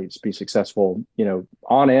athletes be successful,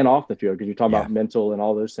 on and off the field. Because you talk about mental and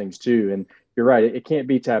all those things too. And you're right. It can't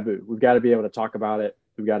be taboo. We've got to be able to talk about it.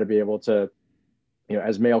 We've got to be able to,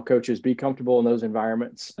 as male coaches, be comfortable in those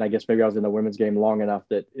environments. And I guess maybe I was in the women's game long enough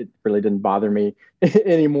that it really didn't bother me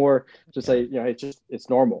anymore to say, it's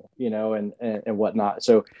normal, and whatnot.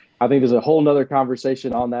 So I think there's a whole nother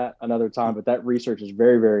conversation on that another time, but that research is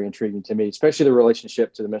very, very intriguing to me, especially the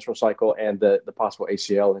relationship to the menstrual cycle and the possible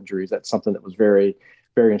ACL injuries. That's something that was very,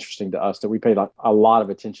 very interesting to us that we paid a lot of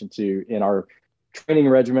attention to in our training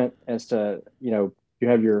regimen as to, you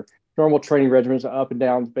have your normal training regimens up and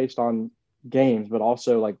down based on games, but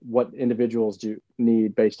also like what individuals do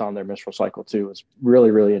need based on their menstrual cycle too is really,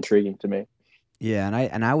 really intriguing to me. Yeah,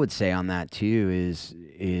 and I would say on that too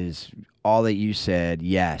is all that you said.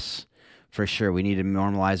 Yes, for sure. We need to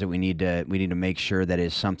normalize it. We need to make sure that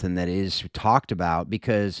is something that is talked about,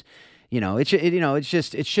 because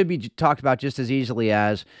it should be talked about just as easily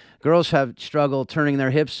as girls have struggled turning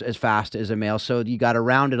their hips as fast as a male. So you got to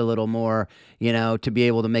round it a little more, to be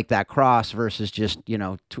able to make that cross versus just,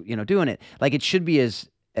 doing it. Like it should be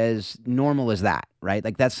as normal as that, right?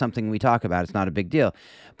 Like that's something we talk about. It's not a big deal.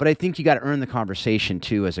 But I think you got to earn the conversation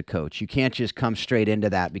too as a coach. You can't just come straight into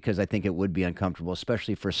that, because I think it would be uncomfortable,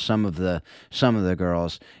 especially for some of the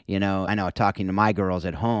girls. I know talking to my girls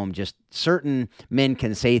at home, just certain men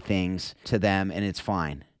can say things to them and it's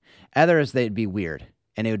fine. Others, they'd be weird.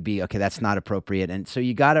 And it would be, okay, that's not appropriate. And so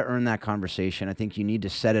you got to earn that conversation. I think you need to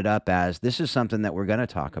set it up as, this is something that we're going to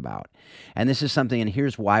talk about. And this is something, and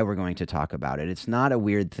here's why we're going to talk about it. It's not a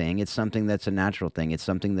weird thing. It's something that's a natural thing. It's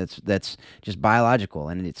something that's just biological.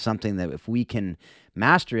 And it's something that if we can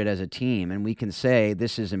master it as a team and we can say,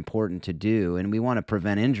 this is important to do, and we want to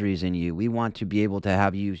prevent injuries in you. We want to be able to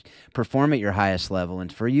have you perform at your highest level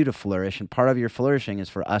and for you to flourish. And part of your flourishing is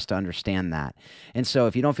for us to understand that. And so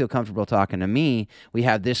if you don't feel comfortable talking to me, we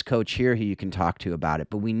have this coach here who you can talk to about it.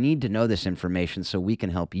 But we need to know this information so we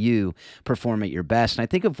can help you perform at your best. And I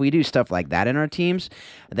think if we do stuff like that in our teams,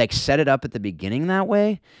 like set it up at the beginning that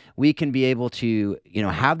way, we can be able to,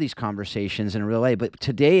 have these conversations in a real way. But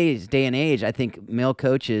today's day and age, I think male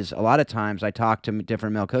coaches, a lot of times I talk to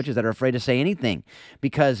different male coaches that are afraid to say anything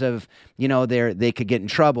because of, they could get in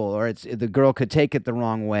trouble, or the girl could take it the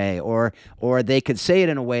wrong way, or they could say it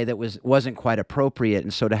in a way that wasn't quite appropriate.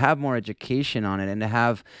 And so to have more education on it and to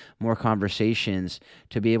have more conversations,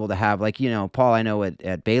 to be able to have, like, Paul, I know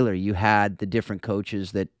at Baylor, you had the different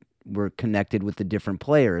coaches that were connected with the different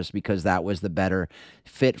players because that was the better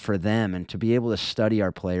fit for them. And to be able to study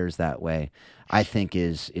our players that way, I think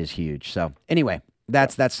is huge. So anyway,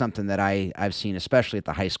 that's something that I've seen, especially at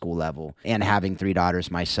the high school level, and having 3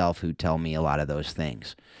 daughters myself who tell me a lot of those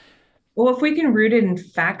things. Well, if we can root it in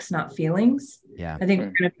facts, not feelings, I think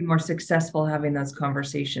we're going to be more successful having those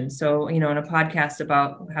conversations. So, in a podcast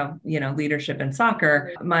about how, leadership in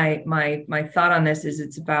soccer, my thought on this is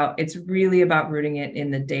it's really about rooting it in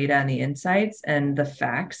the data and the insights and the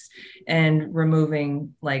facts, and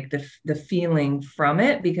removing like the feeling from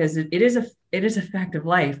it, because it is a fact of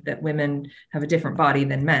life that women have a different body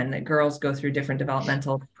than men, that girls go through different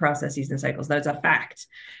developmental processes and cycles. That's a fact.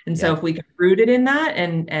 And so if we can root it in that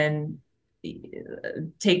and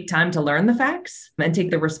take time to learn the facts and take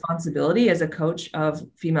the responsibility as a coach of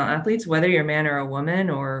female athletes, whether you're a man or a woman,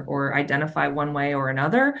 or identify one way or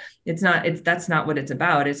another, that's not what it's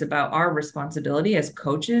about. It's about our responsibility as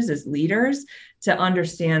coaches, as leaders, to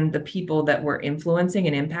understand the people that we're influencing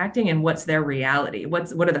and impacting and what's their reality,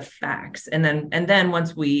 what are the facts. And then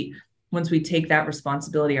once we take that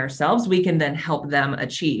responsibility ourselves, we can then help them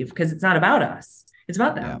achieve, because it's not about us, it's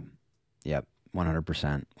about them. Yep.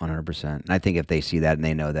 100%. And I think if they see that and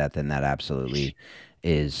they know that, then that absolutely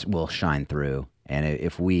will shine through. And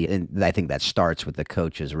I think that starts with the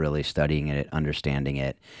coaches really studying it, understanding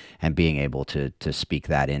it, and being able to speak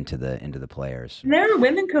that into the players. And there are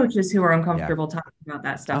women coaches who are uncomfortable talking about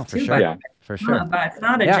that stuff too. Sure. For sure. But it's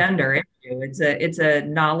not a gender issue. It's a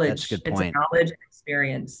knowledge. That's a good point. It's a knowledge and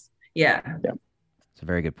experience. Yeah. It's a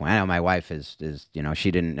very good point. I know my wife is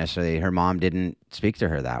she didn't necessarily, her mom didn't speak to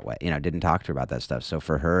her that way, didn't talk to her about that stuff. So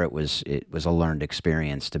for her, it was a learned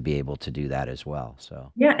experience to be able to do that as well.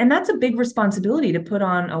 So yeah, and that's a big responsibility to put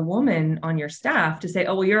on a woman on your staff, to say,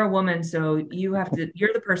 oh, well, you're a woman, so you're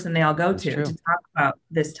the person they all go to talk about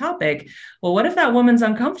this topic. Well, what if that woman's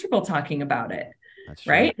uncomfortable talking about it? That's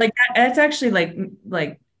right. Like that's actually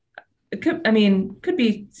like it could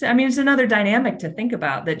be. It's another dynamic to think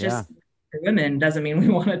about, that just for women doesn't mean we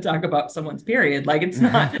want to talk about someone's period. Like it's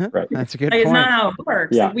not. Right. That's a good point. It's not how it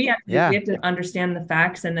works. Yeah. Like we have to understand the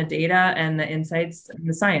facts and the data and the insights and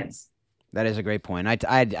the science. That is a great point. I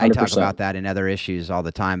talk about that in other issues all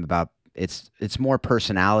the time about it's more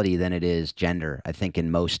personality than it is gender, I think,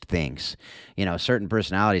 in most things. Certain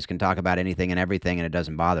personalities can talk about anything and everything and it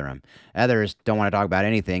doesn't bother them. Others don't want to talk about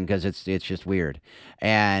anything because it's just weird.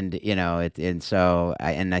 And, I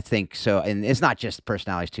think so. And it's not just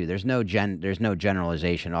personalities too. There's no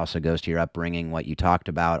generalization. It also goes to your upbringing, what you talked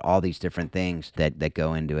about, all these different things that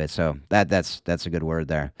go into it. So that's a good word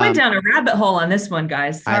there. Went down a rabbit hole on this one,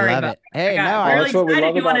 guys. Sorry I love it. Hey, I'm really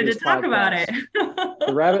excited you wanted to talk about it.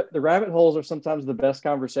 The rabbit holes are sometimes the best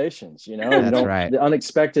conversations, That's right. The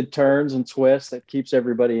unexpected turns and twists that keeps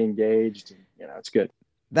everybody engaged. It's good.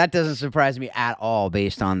 That doesn't surprise me at all,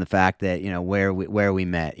 based on the fact that where we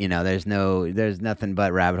met. There's nothing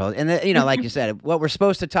but rabbit holes, and like you said, what we're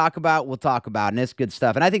supposed to talk about, we'll talk about, and it's good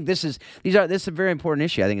stuff. And I think this is a very important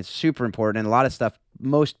issue. I think it's super important, and a lot of stuff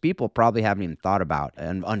most people probably haven't even thought about,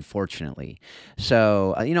 and unfortunately.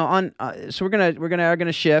 So so we're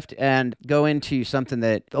gonna shift and go into something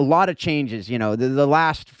that a lot of changes. The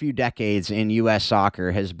last few decades in U.S.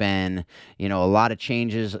 soccer has been a lot of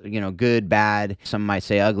changes. Good, bad. Some might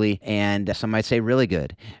say ugly, and some might say really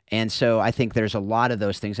good. And so I think there's a lot of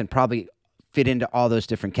those things, and probably fit into all those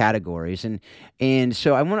different categories. And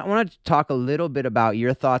so I want to talk a little bit about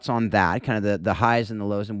your thoughts on that, kind of the highs and the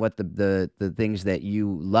lows, and what the things that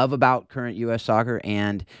you love about current U.S. soccer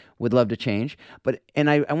and would love to change. And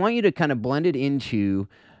I want you to kind of blend it into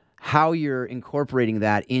how you're incorporating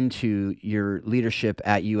that into your leadership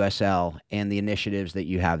at USL and the initiatives that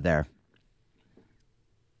you have there.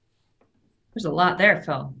 There's a lot there,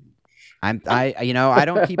 Phil. I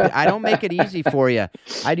don't make it easy for you.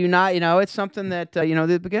 I do not, it's something that,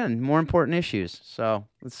 again, more important issues. So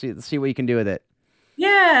let's see what you can do with it.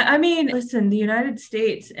 Yeah. I mean, listen, the United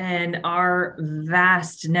States and our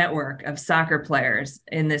vast network of soccer players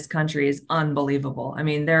in this country is unbelievable. I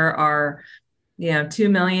mean, there are 2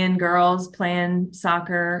 million girls playing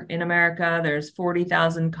soccer in America. There's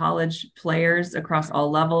 40,000 college players across all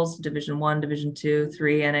levels, Division I, Division II,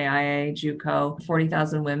 3, NAIA, JUCO,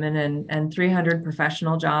 40,000 women and 300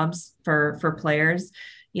 professional jobs for players.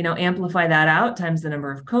 Amplify that out times the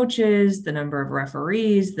number of coaches, the number of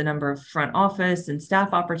referees, the number of front office and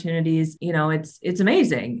staff opportunities. It's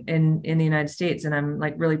amazing in the United States. And I'm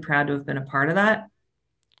really proud to have been a part of that.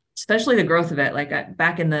 Especially the growth of it,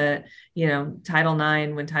 back in the, Title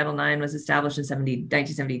IX, when Title IX was established in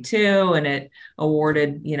 1972, and it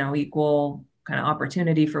awarded, equal kind of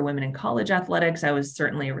opportunity for women in college athletics. I was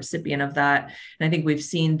certainly a recipient of that. And I think we've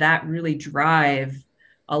seen that really drive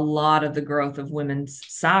a lot of the growth of women's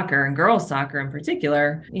soccer and girls soccer in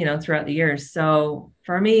particular, throughout the years. So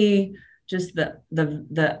for me, just the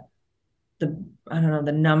I don't know,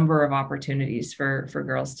 the number of opportunities for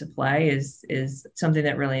girls to play is something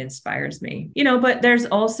that really inspires me, but there's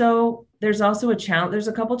also a challenge. There's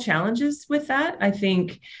a couple challenges with that. I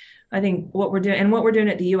think what we're doing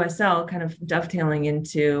at the USL, kind of dovetailing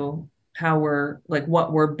into how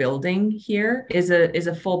what we're building here is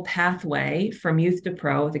a full pathway from youth to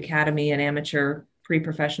pro with academy and amateur,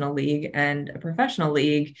 pre-professional league and a professional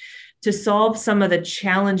league, to solve some of the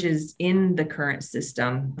challenges in the current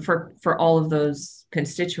system for all of those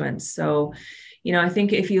constituents. So, I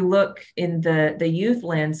think if you look in the youth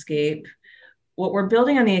landscape, what we're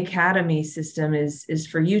building on the academy system is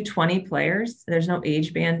for U20 players. There's no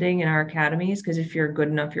age banding in our academies, because if you're good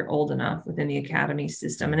enough, you're old enough within the academy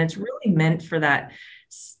system. And it's really meant for that,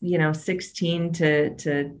 16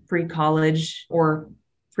 to pre-college or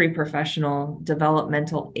pre-professional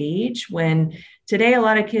developmental age, when today a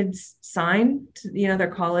lot of kids sign their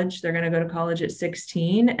college, they're going to go to college at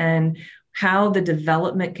 16, and how the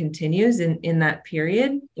development continues in that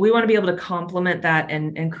period. We want to be able to complement that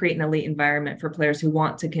and create an elite environment for players who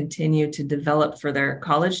want to continue to develop for their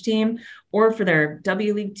college team or for their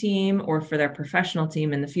W League team or for their professional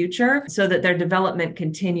team in the future, so that their development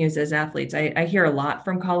continues as athletes. I hear a lot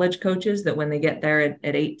from college coaches that when they get there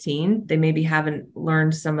at 18, they maybe haven't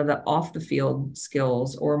learned some of the off the field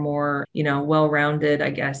skills or more, well-rounded,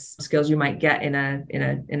 I guess, skills you might get in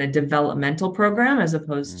a developmental program, as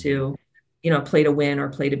opposed to play to win or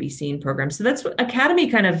play to be seen program. So that's what Academy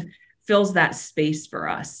kind of fills that space for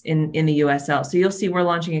us in the USL. So you'll see we're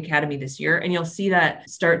launching Academy this year, and you'll see that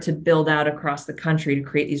start to build out across the country to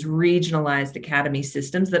create these regionalized academy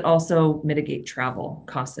systems that also mitigate travel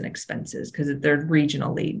costs and expenses, because they're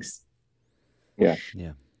regional leagues. Yeah.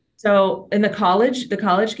 So in the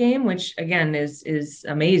college game, which again is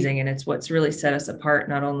amazing, and it's what's really set us apart,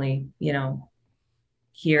 not only,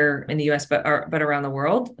 here in the US, but around the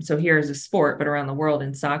world. So here is a sport, but around the world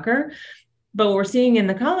in soccer. But what we're seeing in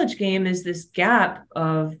the college game is this gap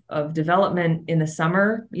of development in the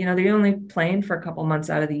summer. They're only playing for a couple months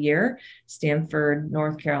out of the year. Stanford,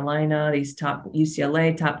 North Carolina, these top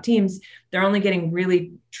UCLA top teams, they're only getting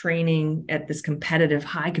really training at this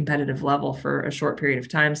high competitive level for a short period of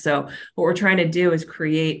time. So what we're trying to do is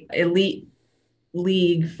create elite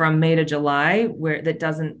league from May to July where that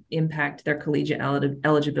doesn't impact their collegiate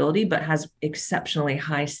eligibility, but has exceptionally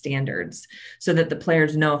high standards so that the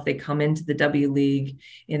players know if they come into the W League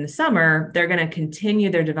in the summer, they're going to continue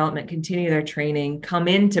their development, continue their training, come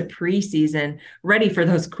into preseason ready for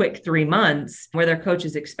those quick 3 months where their coach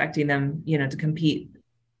is expecting them, to compete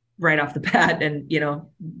right off the bat and,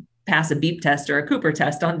 pass a beep test or a Cooper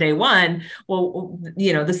test on day one. Well,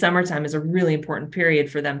 the summertime is a really important period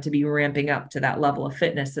for them to be ramping up to that level of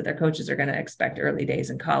fitness that their coaches are going to expect early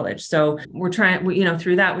days in college. So we're trying,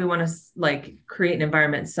 through that, we want to create an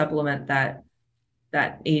environment, supplement that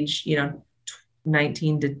age,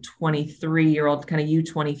 19 to 23-year-old kind of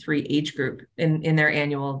U23 age group in their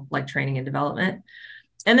annual training and development.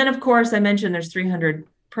 And then, of course, I mentioned there's 300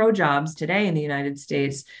 pro jobs today in the United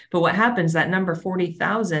States. But what happens, that number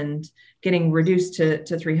 40,000 getting reduced to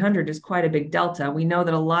 300 is quite a big delta. We know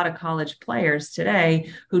that a lot of college players today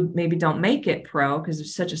who maybe don't make it pro because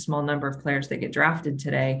there's such a small number of players that get drafted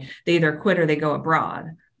today, they either quit or they go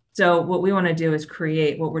abroad. So what we want to do is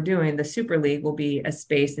create what we're doing. The Super League will be a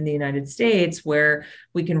space in the United States where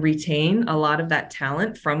we can retain a lot of that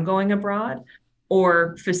talent from going abroad,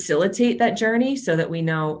 or facilitate that journey so that we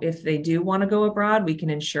know if they do want to go abroad, we can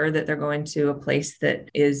ensure that they're going to a place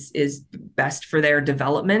that is best for their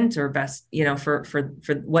development or best, for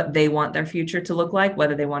what they want their future to look like,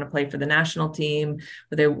 whether they want to play for the national team,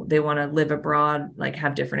 whether they want to live abroad,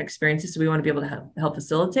 have different experiences. So we want to be able to help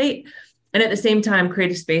facilitate. And at the same time,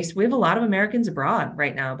 create a space. We have a lot of Americans abroad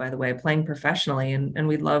right now, by the way, playing professionally. And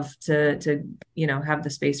we'd love to have the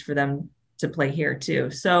space for them to play here too.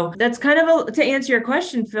 So that's kind of to answer your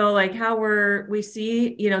question, Phil, how we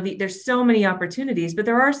see, there's so many opportunities, but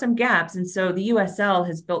there are some gaps. And so the USL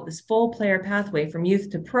has built this full player pathway from youth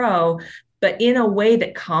to pro, but in a way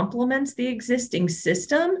that complements the existing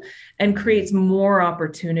system and creates more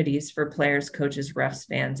opportunities for players, coaches, refs,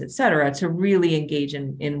 fans, et cetera, to really engage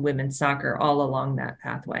in women's soccer all along that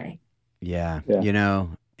pathway. Yeah.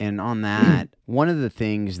 And on that, one of the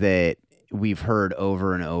things that we've heard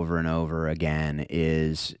over and over and over again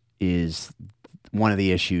is one of the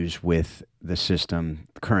issues with the system,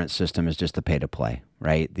 the current system, is just the pay to play,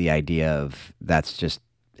 right? The idea of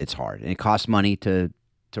it's hard. And it costs money to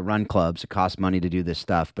run clubs. It costs money to do this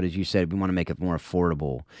stuff. But as you said, we want to make it more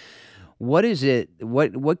affordable. What is it?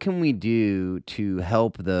 What can we do to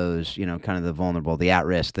help those, kind of the vulnerable, the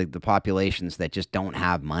at-risk, the populations that just don't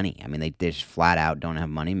have money? I mean, they just flat out don't have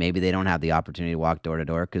money. Maybe they don't have the opportunity to walk door to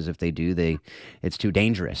door because if they do, it's too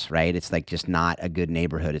dangerous, right? It's just not a good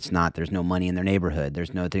neighborhood. There's no money in their neighborhood.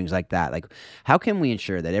 There's no things like that. How can we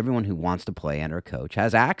ensure that everyone who wants to play and or coach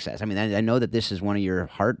has access? I mean, I know that this is one of your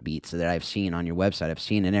heartbeats that I've seen on your website. I've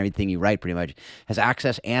seen in everything you write pretty much has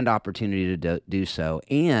access and opportunity to do so,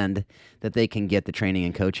 and that they can get the training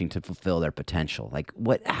and coaching to fulfill their potential.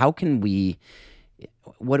 How can we,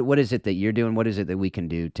 what is it that you're doing? What is it that we can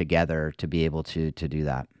do together to be able to do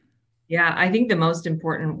that? Yeah, I think the most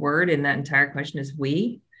important word in that entire question is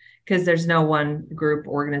we, because there's no one group,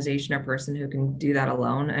 organization, or person who can do that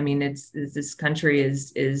alone. I mean, this country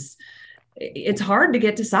is it's hard to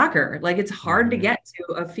get to soccer. It's hard to get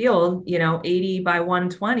to a field, 80 by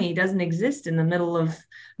 120 doesn't exist in the middle of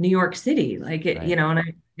New York City. Right.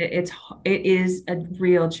 And it is a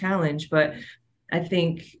real challenge, but I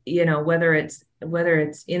think, whether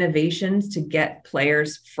it's innovations to get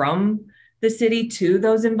players from the city to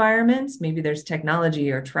those environments, maybe there's technology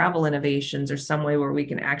or travel innovations or some way where we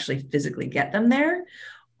can actually physically get them there,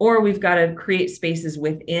 or we've got to create spaces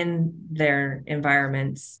within their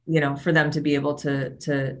environments, for them to be able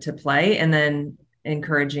to play, and then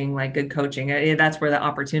encouraging good coaching. That's where the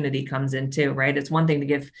opportunity comes in too, right? It's one thing to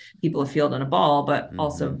give people a field and a ball, but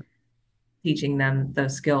also teaching them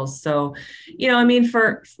those skills. So,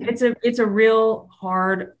 it's a real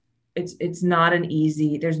hard, it's not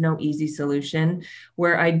there's no easy solution.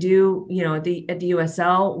 Where I do, at the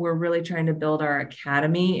USL, we're really trying to build our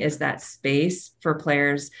academy as that space for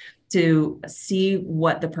players to see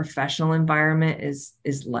what the professional environment is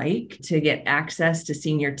like, to get access to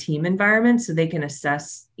senior team environments so they can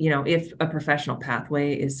assess, if a professional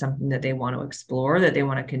pathway is something that they want to explore, that they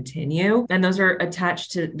want to continue. And those are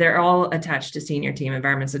they're all attached to senior team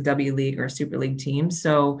environments, a W League or a Super League team,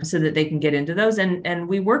 so that they can get into those. And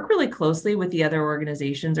we work really closely with the other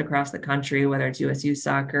organizations across the country, whether it's USU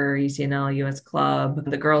Soccer, UCNL, US Club,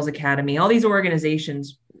 the Girls Academy, all these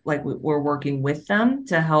organizations, like we're working with them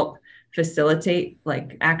to help facilitate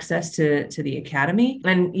like access to the academy.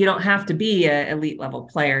 And you don't have to be an elite level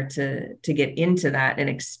player to get into that and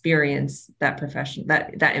experience that profession,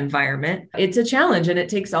 that environment. It's a challenge, and it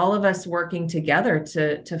takes all of us working together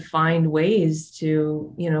to find ways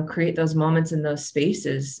to, create those moments in those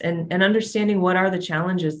spaces, and understanding what are the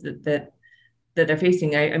challenges that they're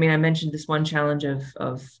facing. I mean, I mentioned this one challenge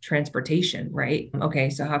of transportation, right? Okay,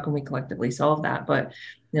 so how can we collectively solve that? But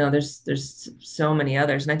there's so many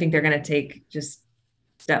others, and I think they're going to take just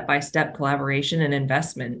step-by-step collaboration and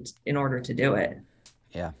investment in order to do it.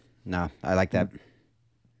 Yeah, no, I like that.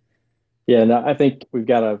 Yeah, no, I think we've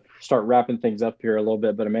got to start wrapping things up here a little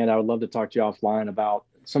bit. But Amanda, I would love to talk to you offline about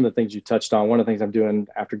some of the things you touched on. One of the things I'm doing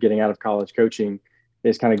after getting out of college coaching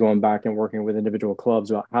is kind of going back and working with individual clubs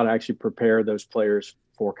about how to actually prepare those players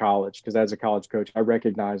for college. Because as a college coach, I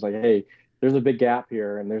recognize like, hey, there's a big gap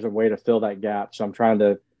here and there's a way to fill that gap. So I'm trying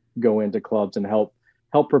to go into clubs and help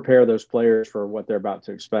prepare those players for what they're about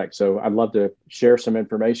to expect. So I'd love to share some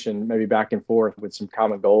information, maybe back and forth with some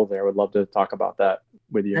common goals there. I would love to talk about that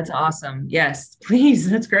with you. That's awesome. Yes, please.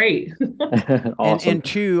 That's great. Awesome. And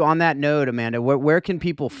two, on that note, Amanda, where can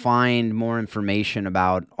people find more information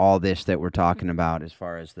about all this that we're talking about as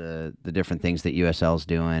far as the different things that USL is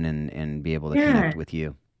doing and be able to connect with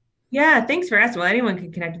you? Yeah, thanks for asking. Well, anyone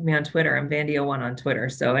can connect with me on Twitter. I'm Vandio1 on Twitter,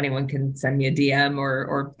 so anyone can send me a DM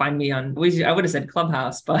or find me on. I would have said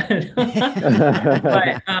Clubhouse, but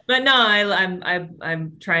but no,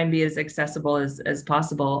 I'm trying to be as accessible as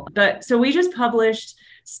possible. But so we just published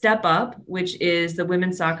Step Up, which is the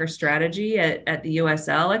women's soccer strategy at the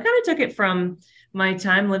USL. I kind of took it from my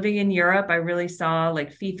time living in Europe. I really saw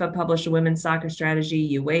like FIFA publish a women's soccer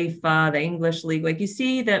strategy, UEFA, the English League. Like you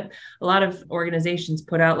see that a lot of organizations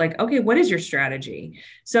put out like, okay, what is your strategy?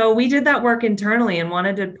 So we did that work internally and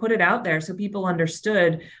wanted to put it out there so people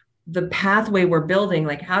understood the pathway we're building.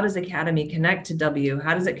 Like, how does Academy connect to W?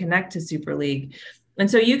 How does it connect to Super League?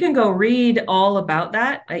 And so you can go read all about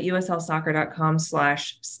that at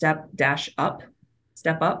uslsoccer.com/step-up.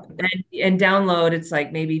 Step Up and download. It's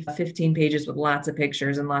like maybe 15 pages with lots of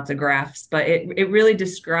pictures and lots of graphs, but it really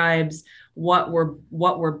describes what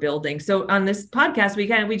we're building. So on this podcast,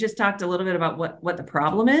 we just talked a little bit about what the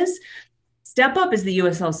problem is. Step Up is the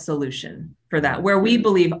USL solution for that, where we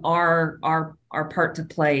believe our part to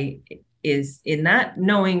play is in that,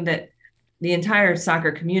 knowing that the entire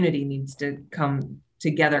soccer community needs to come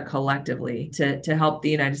together collectively to help the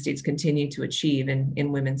United States continue to achieve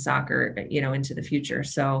in women's soccer, into the future.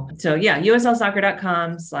 So yeah,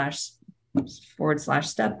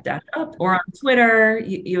 uslsoccer.com//step-up, or on Twitter,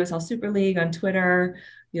 USL Super League on Twitter,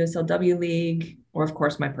 USL W League, or of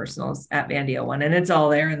course my personal is at Vandio1, and it's all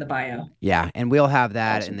there in the bio. Yeah, and we'll have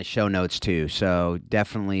that in the show notes too. So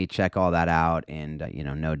definitely check all that out, and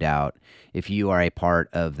no doubt, if you are a part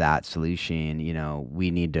of that solution,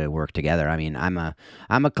 we need to work together. I mean, I'm a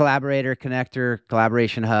collaborator, connector,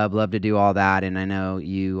 collaboration hub, love to do all that, and I know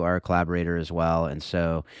you are a collaborator as well, and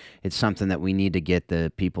so it's something that we need to get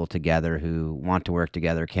the people together who want to work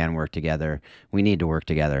together, can work together. We need to work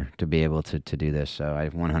together to be able to do this, so I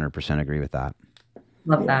 100% agree with that.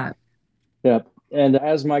 Love that. Yeah. And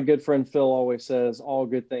as my good friend Phil always says, all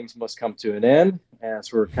good things must come to an end. And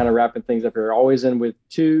so we're kind of wrapping things up here. Always in with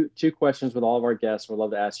two questions with all of our guests. We'd love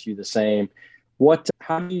to ask you the same.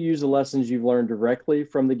 How do you use the lessons you've learned directly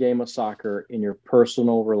from the game of soccer in your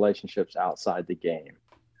personal relationships outside the game?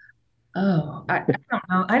 Oh, I don't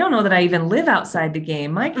know. I don't know that I even live outside the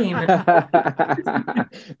game. My game is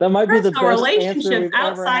that might be the best relationship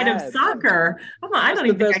outside of soccer. I don't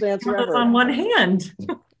even think I can count those on one hand.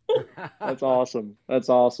 That's awesome.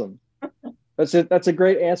 That's a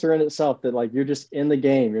great answer in itself, that like you're just in the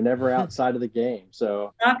game. You're never outside of the game.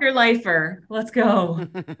 So soccer lifer. Let's go.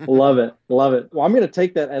 Love it. Well, I'm going to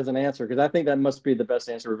take that as an answer because I think that must be the best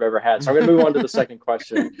answer we've ever had. So I'm going to move on to the second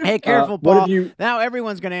question. Hey, careful, Paul. Now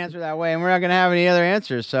everyone's going to answer that way, and we're not going to have any other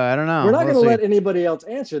answers. So I don't know. We're not going to let anybody else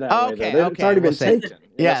answer that way. Though. It's already been taken.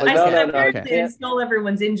 Yeah. I stole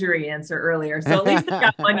everyone's injury answer earlier. So at least I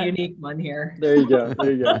got one unique one here. There you go.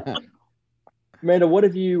 Amanda, what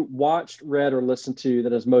have you watched, read, or listened to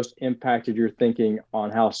that has most impacted your thinking on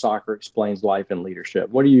how soccer explains life and leadership?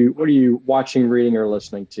 What are you watching, reading, or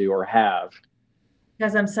listening to, or have?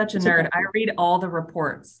 Because I'm such a It's nerd, I impactful. read all the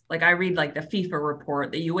reports. Like I read like the FIFA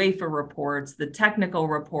report, the UEFA reports, the technical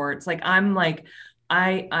reports.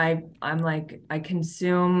 I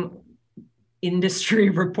consume industry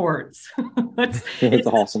reports. That's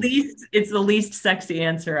awesome. It's the least sexy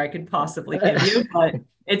answer I could possibly give you, but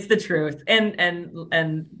it's the truth.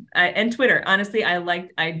 And Twitter. Honestly,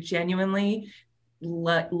 I genuinely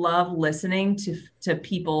love listening to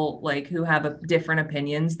people like who have different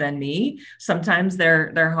opinions than me. Sometimes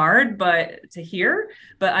they're hard but to hear,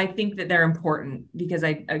 but I think that they're important because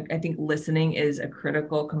I think listening is a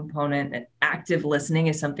critical component, and active listening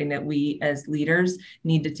is something that we as leaders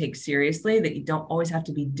need to take seriously, that you don't always have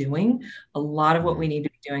to be doing. A lot of what we need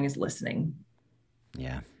to be doing is listening.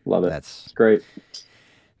 Yeah. Love it. That's It's great.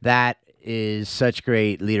 That is such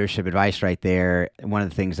great leadership advice right there. One of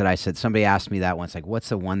the things that I said, somebody asked me that once, like, what's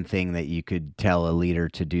the one thing that you could tell a leader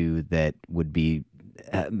to do that would be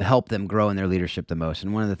help them grow in their leadership the most?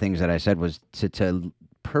 And one of the things that I said was to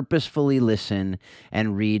purposefully listen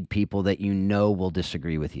and read people that you know will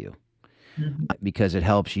disagree with you, because it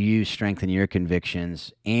helps you strengthen your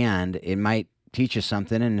convictions, and it might teach you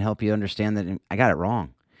something and help you understand that I got it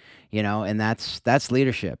wrong. And that's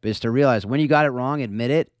leadership, is to realize when you got it wrong, admit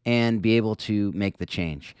it, and be able to make the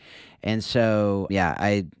change. And so, yeah,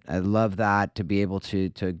 I love that, to be able to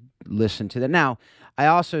listen to that. Now, I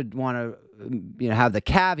also want to have the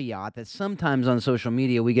caveat that sometimes on social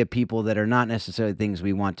media we get people that are not necessarily things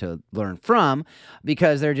we want to learn from,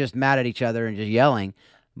 because they're just mad at each other and just yelling.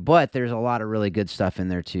 But there's a lot of really good stuff in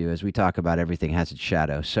there too. As we talk about, everything has its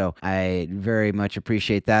shadow. So I very much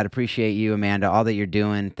appreciate that. Appreciate you, Amanda, all that you're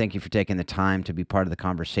doing. Thank you for taking the time to be part of the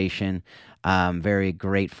conversation. Very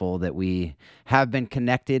grateful that we have been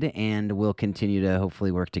connected, and we'll continue to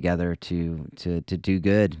hopefully work together to do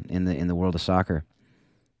good in the world of soccer.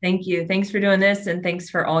 Thank you. Thanks for doing this, and thanks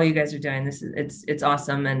for all you guys are doing. It's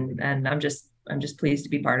awesome, and I'm just pleased to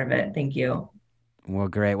be part of it. Thank you. Well,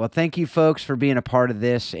 great. Well, thank you, folks, for being a part of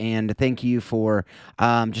this, and thank you for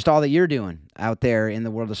just all that you're doing out there in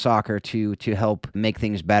the world of soccer to help make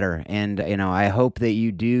things better. And, I hope that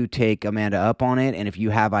you do take Amanda up on it, and if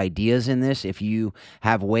you have ideas in this, if you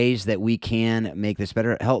have ways that we can make this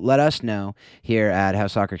better, let us know here at How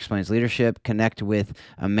Soccer Explains Leadership. Connect with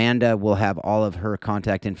Amanda. We'll have all of her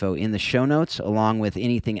contact info in the show notes, along with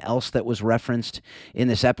anything else that was referenced in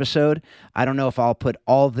this episode. I don't know if I'll put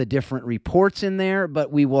all the different reports in there,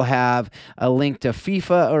 but we will have a link to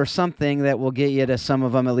FIFA or something that will get you to some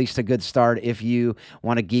of them, at least a good start, if you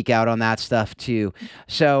want to geek out on that stuff too.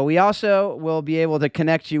 So we also will be able to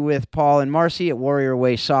connect you with Paul and Marcy at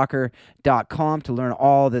warriorwaysoccer.com to learn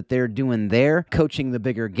all that they're doing there.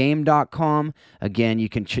 Coachingthebiggergame.com. Again, you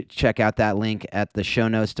can check out that link at the show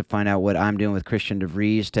notes to find out what I'm doing with Christian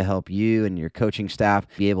DeVries to help you and your coaching staff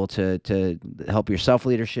be able to help your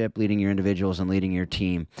self-leadership, leading your individuals, and leading your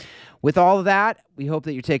team. With all of that, we hope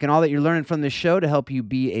that you're taking all that you're learning from this show to help you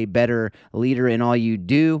be a better leader in all you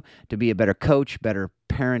do, to be a better coach, better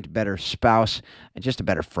parent, better spouse, and just a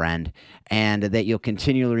better friend, and that you'll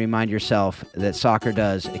continually remind yourself that soccer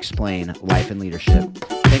does explain life and leadership.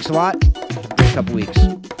 Thanks a lot. Great couple weeks.